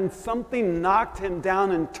 that when something knocked him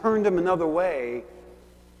down and turned him another way,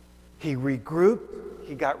 he regrouped,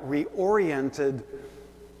 he got reoriented,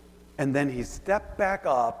 and then he stepped back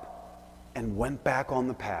up and went back on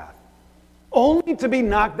the path, only to be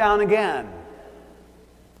knocked down again.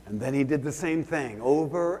 And then he did the same thing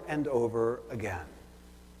over and over again.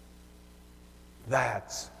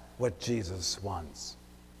 That's what Jesus wants.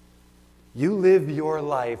 You live your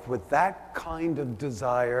life with that kind of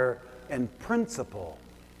desire and principle.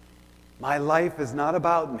 My life is not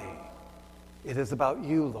about me. It is about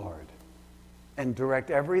you, Lord. And direct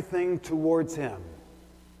everything towards him.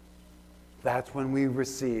 That's when we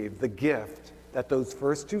receive the gift that those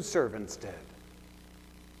first two servants did.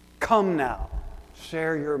 Come now,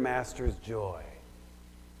 share your master's joy.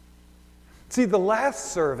 See, the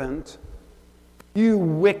last servant, you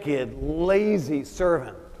wicked, lazy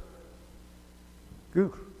servant.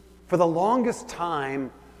 For the longest time,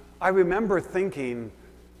 I remember thinking,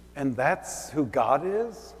 and that's who God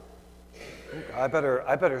is? I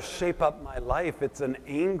better shape up my life. It's an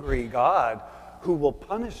angry God who will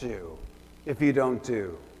punish you if you don't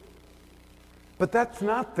do. But that's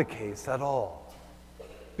not the case at all.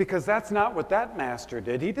 Because that's not what that master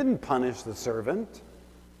did. He didn't punish the servant.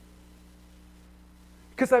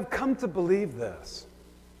 Because I've come to believe this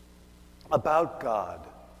about God,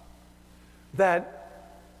 that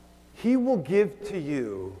he will give to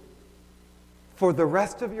you for the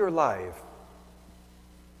rest of your life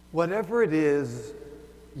whatever it is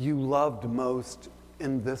you loved most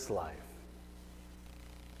in this life.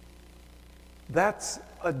 That's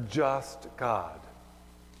a just God.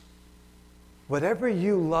 Whatever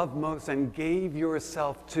you love most and gave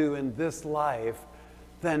yourself to in this life,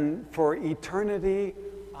 then for eternity,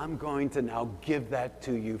 I'm going to now give that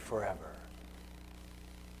to you forever.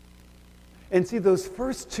 And see, those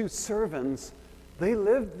first two servants, they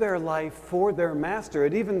lived their life for their master.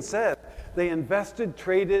 It even said they invested,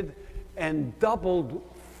 traded, and doubled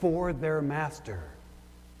for their master.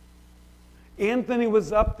 Anthony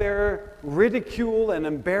was up there, ridicule and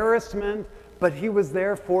embarrassment, but he was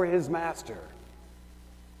there for his master.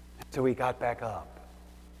 So he got back up.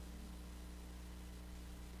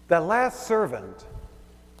 That last servant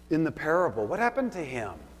in the parable, what happened to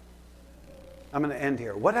him? I'm going to end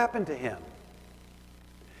here. What happened to him?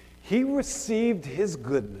 He received his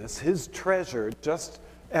goodness, his treasure, just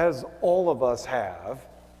as all of us have,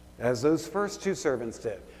 as those first two servants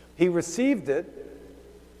did. He received it,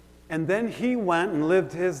 and then he went and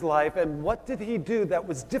lived his life. And what did he do that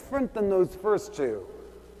was different than those first two?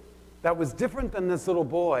 That was different than this little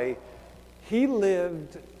boy. He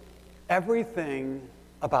lived everything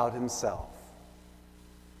about himself.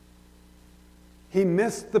 He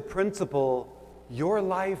missed the principle, your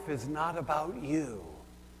life is not about you.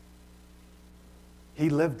 He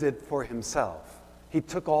lived it for himself. He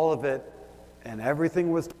took all of it, and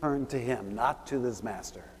everything was turned to him, not to his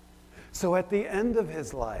master. So at the end of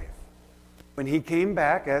his life, when he came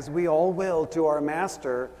back, as we all will, to our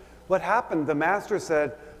master, what happened? The master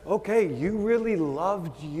said, okay, you really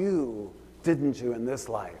loved you, didn't you, in this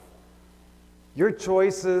life? Your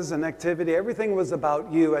choices and activity, everything was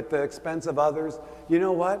about you at the expense of others. You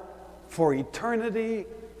know what? For eternity,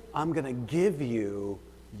 I'm going to give you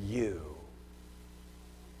you.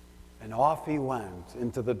 And off he went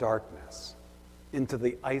into the darkness, into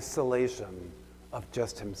the isolation of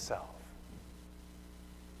just himself.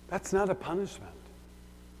 That's not a punishment.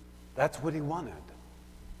 That's what he wanted.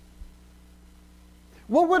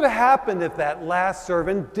 What would have happened if that last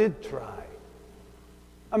servant did try?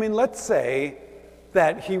 I mean, let's say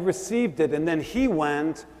that he received it and then he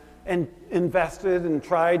went and invested and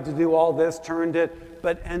tried to do all this, turned it,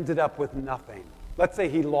 but ended up with nothing. Let's say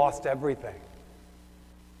he lost everything.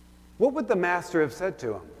 What would the master have said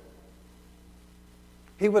to him?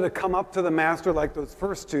 He would have come up to the master like those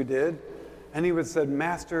first two did, and he would have said,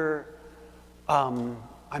 Master,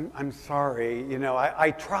 I'm sorry, you know, I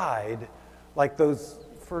tried, like those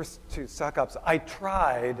first two suck-ups. I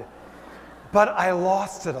tried, but I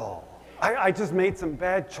lost it all. I just made some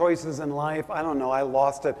bad choices in life. I don't know, I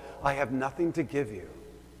lost it. I have nothing to give you.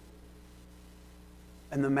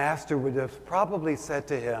 And the master would have probably said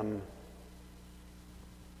to him,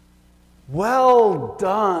 well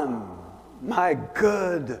done, my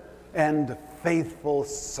good and faithful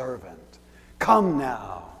servant. Come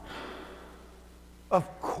now.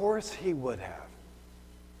 Of course he would have.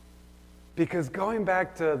 Because going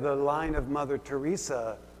back to the line of Mother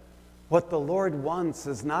Teresa, what the Lord wants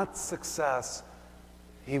is not success,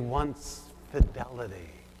 he wants fidelity.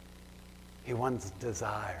 He wants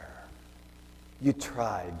desire. You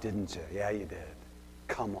tried, didn't you? Yeah, you did.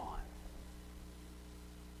 Come on.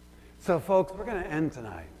 So, folks, we're going to end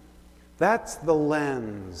tonight. That's the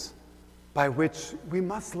lens by which we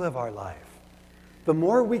must live our life. The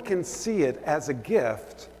more we can see it as a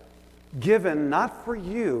gift, given not for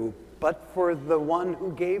you, but for the one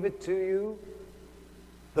who gave it to you,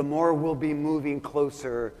 the more we'll be moving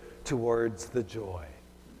closer towards the joy,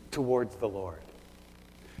 towards the Lord.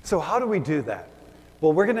 So how do we do that?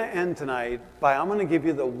 Well, we're going to end tonight by, I'm going to give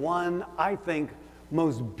you the one, I think,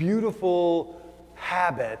 most beautiful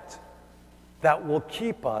habit that will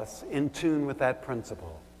keep us in tune with that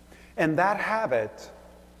principle. And that habit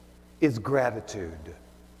is gratitude.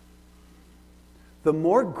 The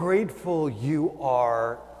more grateful you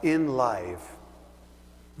are in life,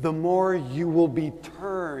 the more you will be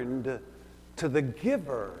turned to the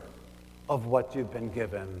giver of what you've been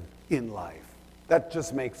given in life. That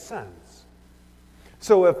just makes sense.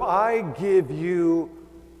 So if I give you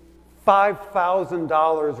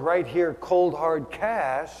 $5,000 right here, cold hard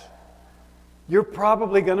cash, you're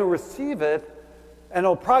probably going to receive it, and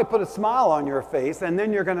it'll probably put a smile on your face, and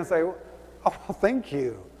then you're going to say, oh, well, thank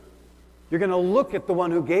you. You're going to look at the one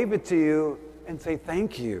who gave it to you and say,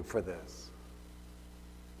 thank you for this.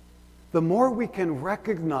 The more we can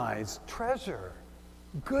recognize treasure,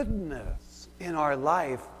 goodness in our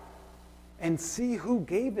life, and see who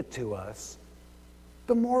gave it to us,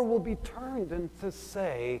 the more we'll be turned and to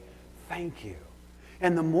say, thank you.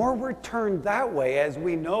 And the more we're turned that way, as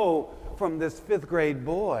we know from this 5th grade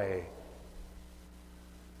boy,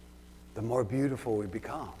 the more beautiful we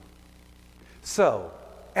become. So,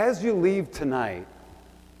 as you leave tonight,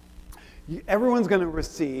 everyone's going to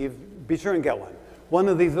receive, be sure and get one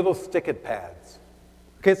of these little stick-it pads.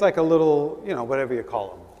 Okay, it's like a little, whatever you call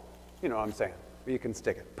them. You know what I'm saying. You can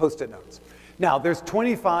stick it, Post-it notes. Now, there's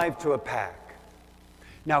 25 to a pack.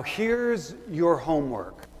 Now, here's your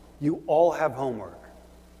homework. You all have homework.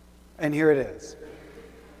 And here it is.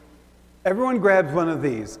 Everyone grabs one of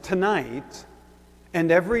these tonight,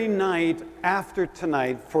 and every night after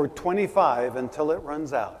tonight for 25 until it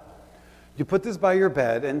runs out. You put this by your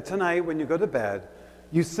bed, and tonight when you go to bed,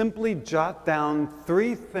 you simply jot down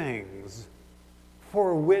 3 things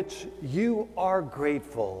for which you are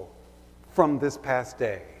grateful from this past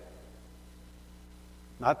day.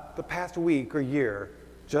 Not the past week or year,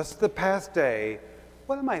 just the past day.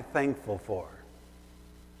 What am I thankful for?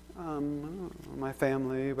 My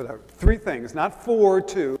family, whatever. 3 things, not 4,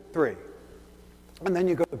 2, 3. And then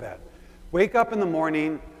you go to bed. Wake up in the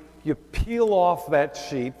morning, you peel off that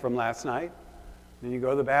sheet from last night, then you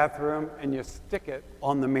go to the bathroom and you stick it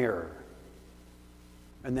on the mirror.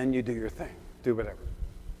 And then you do your thing. Do whatever.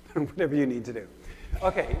 Whatever you need to do.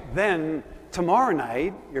 Okay, then tomorrow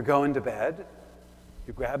night, you're going to bed,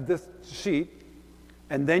 you grab this sheet,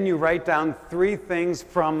 and then you write down 3 things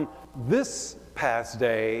from this past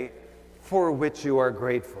day for which you are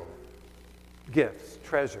grateful. Gifts,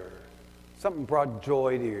 treasure, something brought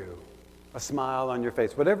joy to you, a smile on your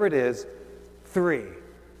face, whatever it is. 3,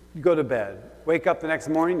 you go to bed. Wake up the next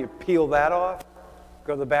morning, you peel that off,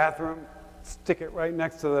 go to the bathroom, stick it right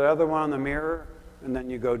next to the other one on the mirror, and then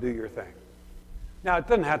you go do your thing. Now, it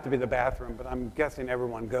doesn't have to be the bathroom, but I'm guessing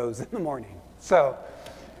everyone goes in the morning. So,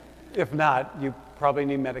 if not, you probably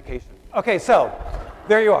need medication. Okay, so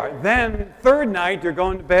there you are. Then, 3rd night, you're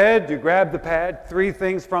going to bed, you grab the pad, 3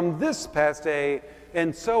 things from this past day,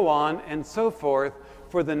 and so on and so forth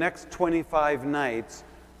for the next 25 nights,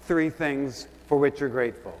 3 things for which you're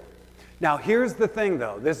grateful. Now, here's the thing,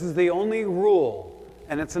 though. This is the only rule,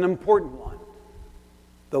 and it's an important one.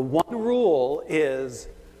 The one rule is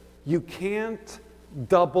you can't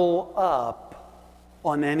double up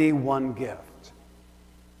on any one gift.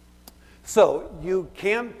 So you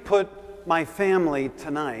can't put my family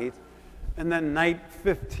tonight, and then night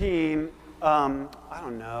 15,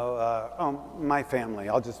 my family.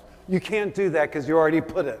 You can't do that because you already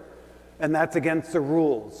put it. And that's against the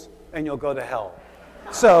rules, and you'll go to hell.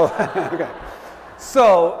 So, okay.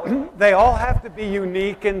 So they all have to be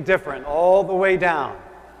unique and different all the way down.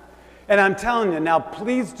 And I'm telling you, now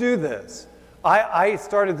please do this. I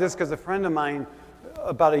started this because a friend of mine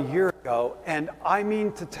about a year ago, and I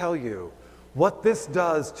mean to tell you what this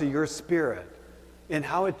does to your spirit and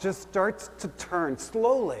how it just starts to turn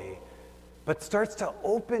slowly, but starts to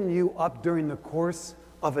open you up during the course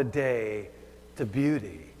of a day to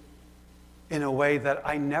beauty in a way that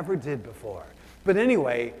I never did before. But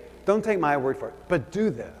anyway, don't take my word for it, but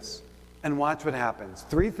do this and watch what happens.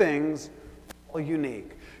 3 things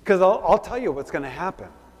unique. Because I'll tell you what's going to happen.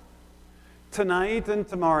 Tonight and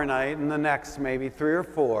tomorrow night and the next maybe 3 or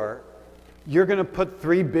 4, you're going to put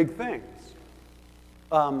 3 big things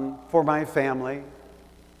for my family,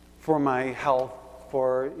 for my health,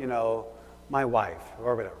 for, my wife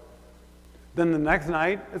or whatever. Then the next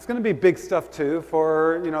night, it's going to be big stuff too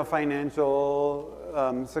for,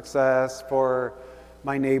 financial success, for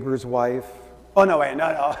my neighbor's wife. Oh, no, wait,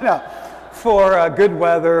 no. For good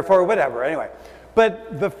weather, for whatever, anyway.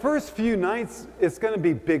 But the first few nights, it's going to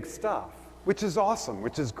be big stuff, which is awesome,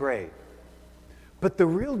 which is great. But the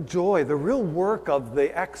real joy, the real work of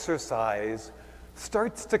the exercise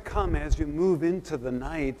starts to come as you move into the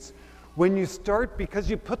nights when you start, because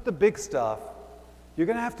you put the big stuff, you're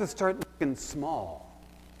going to have to start looking small.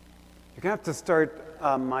 You're going to have to start,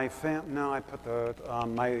 I put the,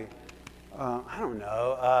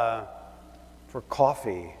 for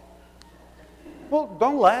coffee. Well,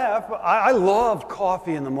 don't laugh. I love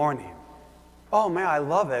coffee in the morning. Oh, man, I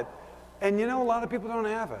love it. And a lot of people don't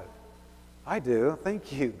have it. I do.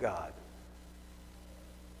 Thank you, God.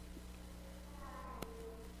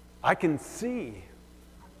 I can see.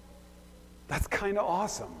 That's kind of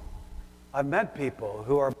awesome. I've met people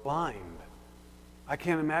who are blind. I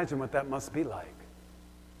can't imagine what that must be like.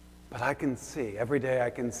 But I can see. Every day I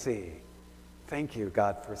can see. Thank you,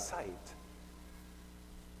 God, for sight.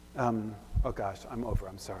 Oh gosh, I'm over.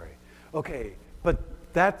 I'm sorry. Okay, but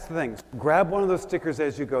that's the thing. Grab one of those stickers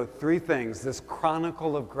as you go. 3 things, this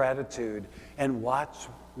chronicle of gratitude, and watch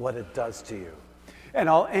what it does to you. And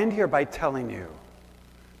I'll end here by telling you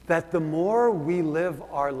that the more we live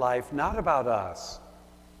our life, not about us,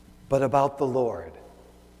 but about the Lord,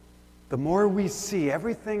 the more we see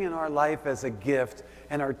everything in our life as a gift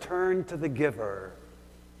and are turned to the giver,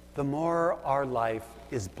 the more our life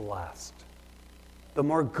is blessed. The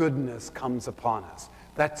more goodness comes upon us.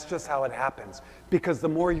 That's just how it happens. Because the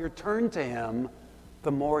more you're turned to him,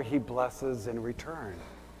 the more he blesses in return.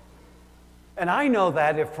 And I know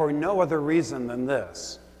that if for no other reason than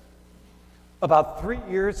this. About 3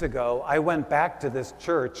 years ago, I went back to this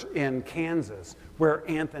church in Kansas where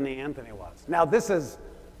Anthony was. Now this is,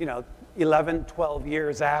 11, 12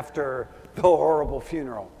 years after the horrible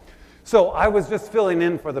funeral. So I was just filling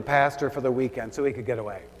in for the pastor for the weekend so he could get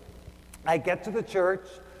away. I get to the church,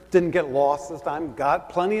 didn't get lost this time, got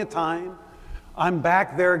plenty of time. I'm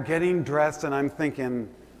back there getting dressed and I'm thinking,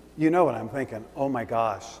 you know what I'm thinking? Oh my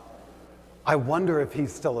gosh, I wonder if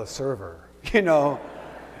he's still a server,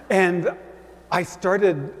 And I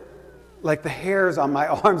started, like the hairs on my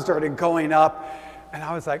arm started going up and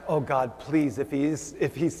I was like, oh God, please, if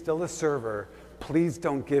he's still a server, please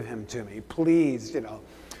don't give him to me, please,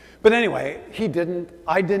 But anyway,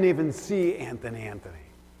 I didn't even see Anthony.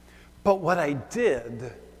 But what I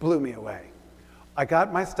did blew me away. I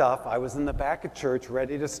got my stuff. I was in the back of church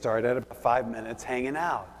ready to start at about 5 minutes hanging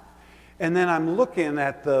out. And then I'm looking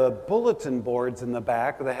at the bulletin boards in the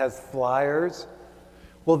back that has flyers.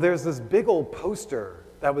 Well, there's this big old poster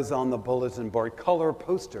that was on the bulletin board, color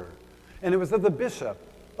poster. And it was of the bishop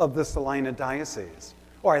of the Salina Diocese.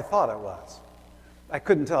 Or I thought it was. I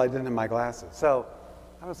couldn't tell. I didn't have my glasses. So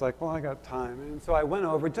I was like, well, I got time. And so I went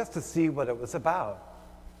over just to see what it was about.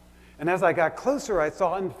 And as I got closer, I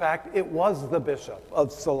saw, in fact, it was the bishop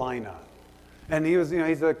of Salina. And he was,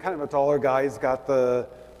 he's a kind of a taller guy. He's got the,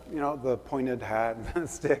 the pointed hat and the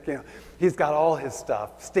stick. He's got all his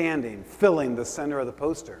stuff standing, filling the center of the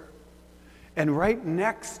poster. And right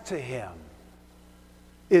next to him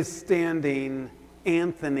is standing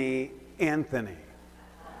Anthony.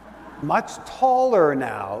 Much taller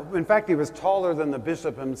now. In fact, he was taller than the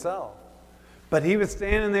bishop himself. But he was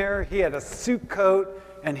standing there. He had a suit coat.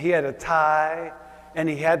 And he had a tie, and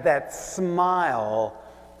he had that smile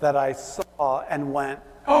that I saw and went,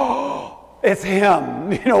 oh, it's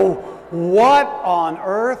him. What on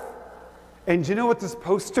earth? And do you know what this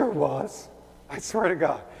poster was? I swear to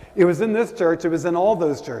God. It was in this church. It was in all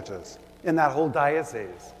those churches in that whole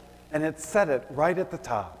diocese. And it said it right at the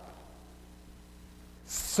top.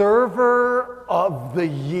 Server of the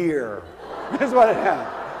Year. That's what it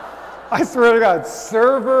had. I swear to God,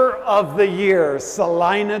 Server of the Year,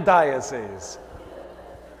 Salina Diocese.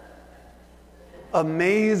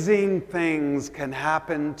 Amazing things can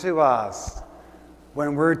happen to us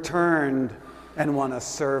when we're turned and want to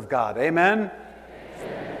serve God. Amen?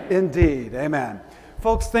 Amen? Indeed, amen.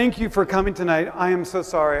 Folks, thank you for coming tonight. I am so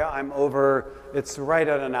sorry I'm over. It's right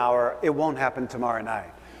at an hour. It won't happen tomorrow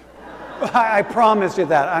night. I promise you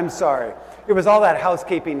that. I'm sorry. It was all that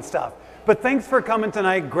housekeeping stuff. But thanks for coming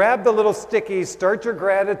tonight. Grab the little sticky, start your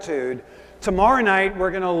gratitude. Tomorrow night,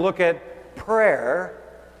 we're going to look at prayer,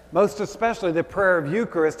 most especially the prayer of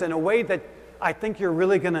Eucharist, in a way that I think you're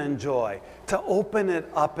really going to enjoy, to open it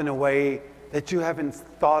up in a way that you haven't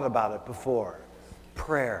thought about it before.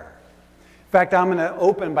 Prayer. In fact, I'm going to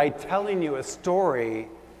open by telling you a story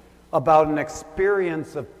about an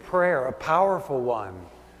experience of prayer, a powerful one,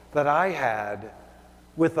 that I had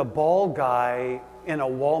with a bald guy in a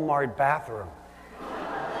Walmart bathroom.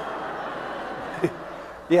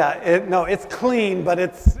 Yeah, it's clean, but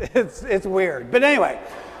it's weird. But anyway,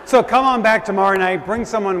 so come on back tomorrow night. Bring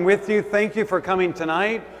someone with you. Thank you for coming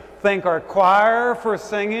tonight. Thank our choir for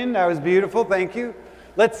singing. That was beautiful. Thank you.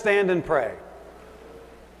 Let's stand and pray.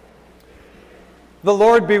 The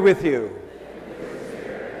Lord be with you.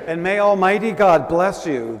 And may Almighty God bless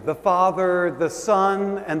you, the Father, the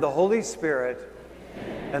Son, and the Holy Spirit.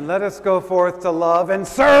 And let us go forth to love and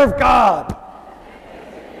serve God.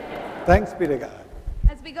 Thanks be to God.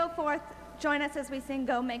 As we go forth, join us as we sing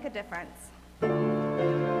Go Make a Difference.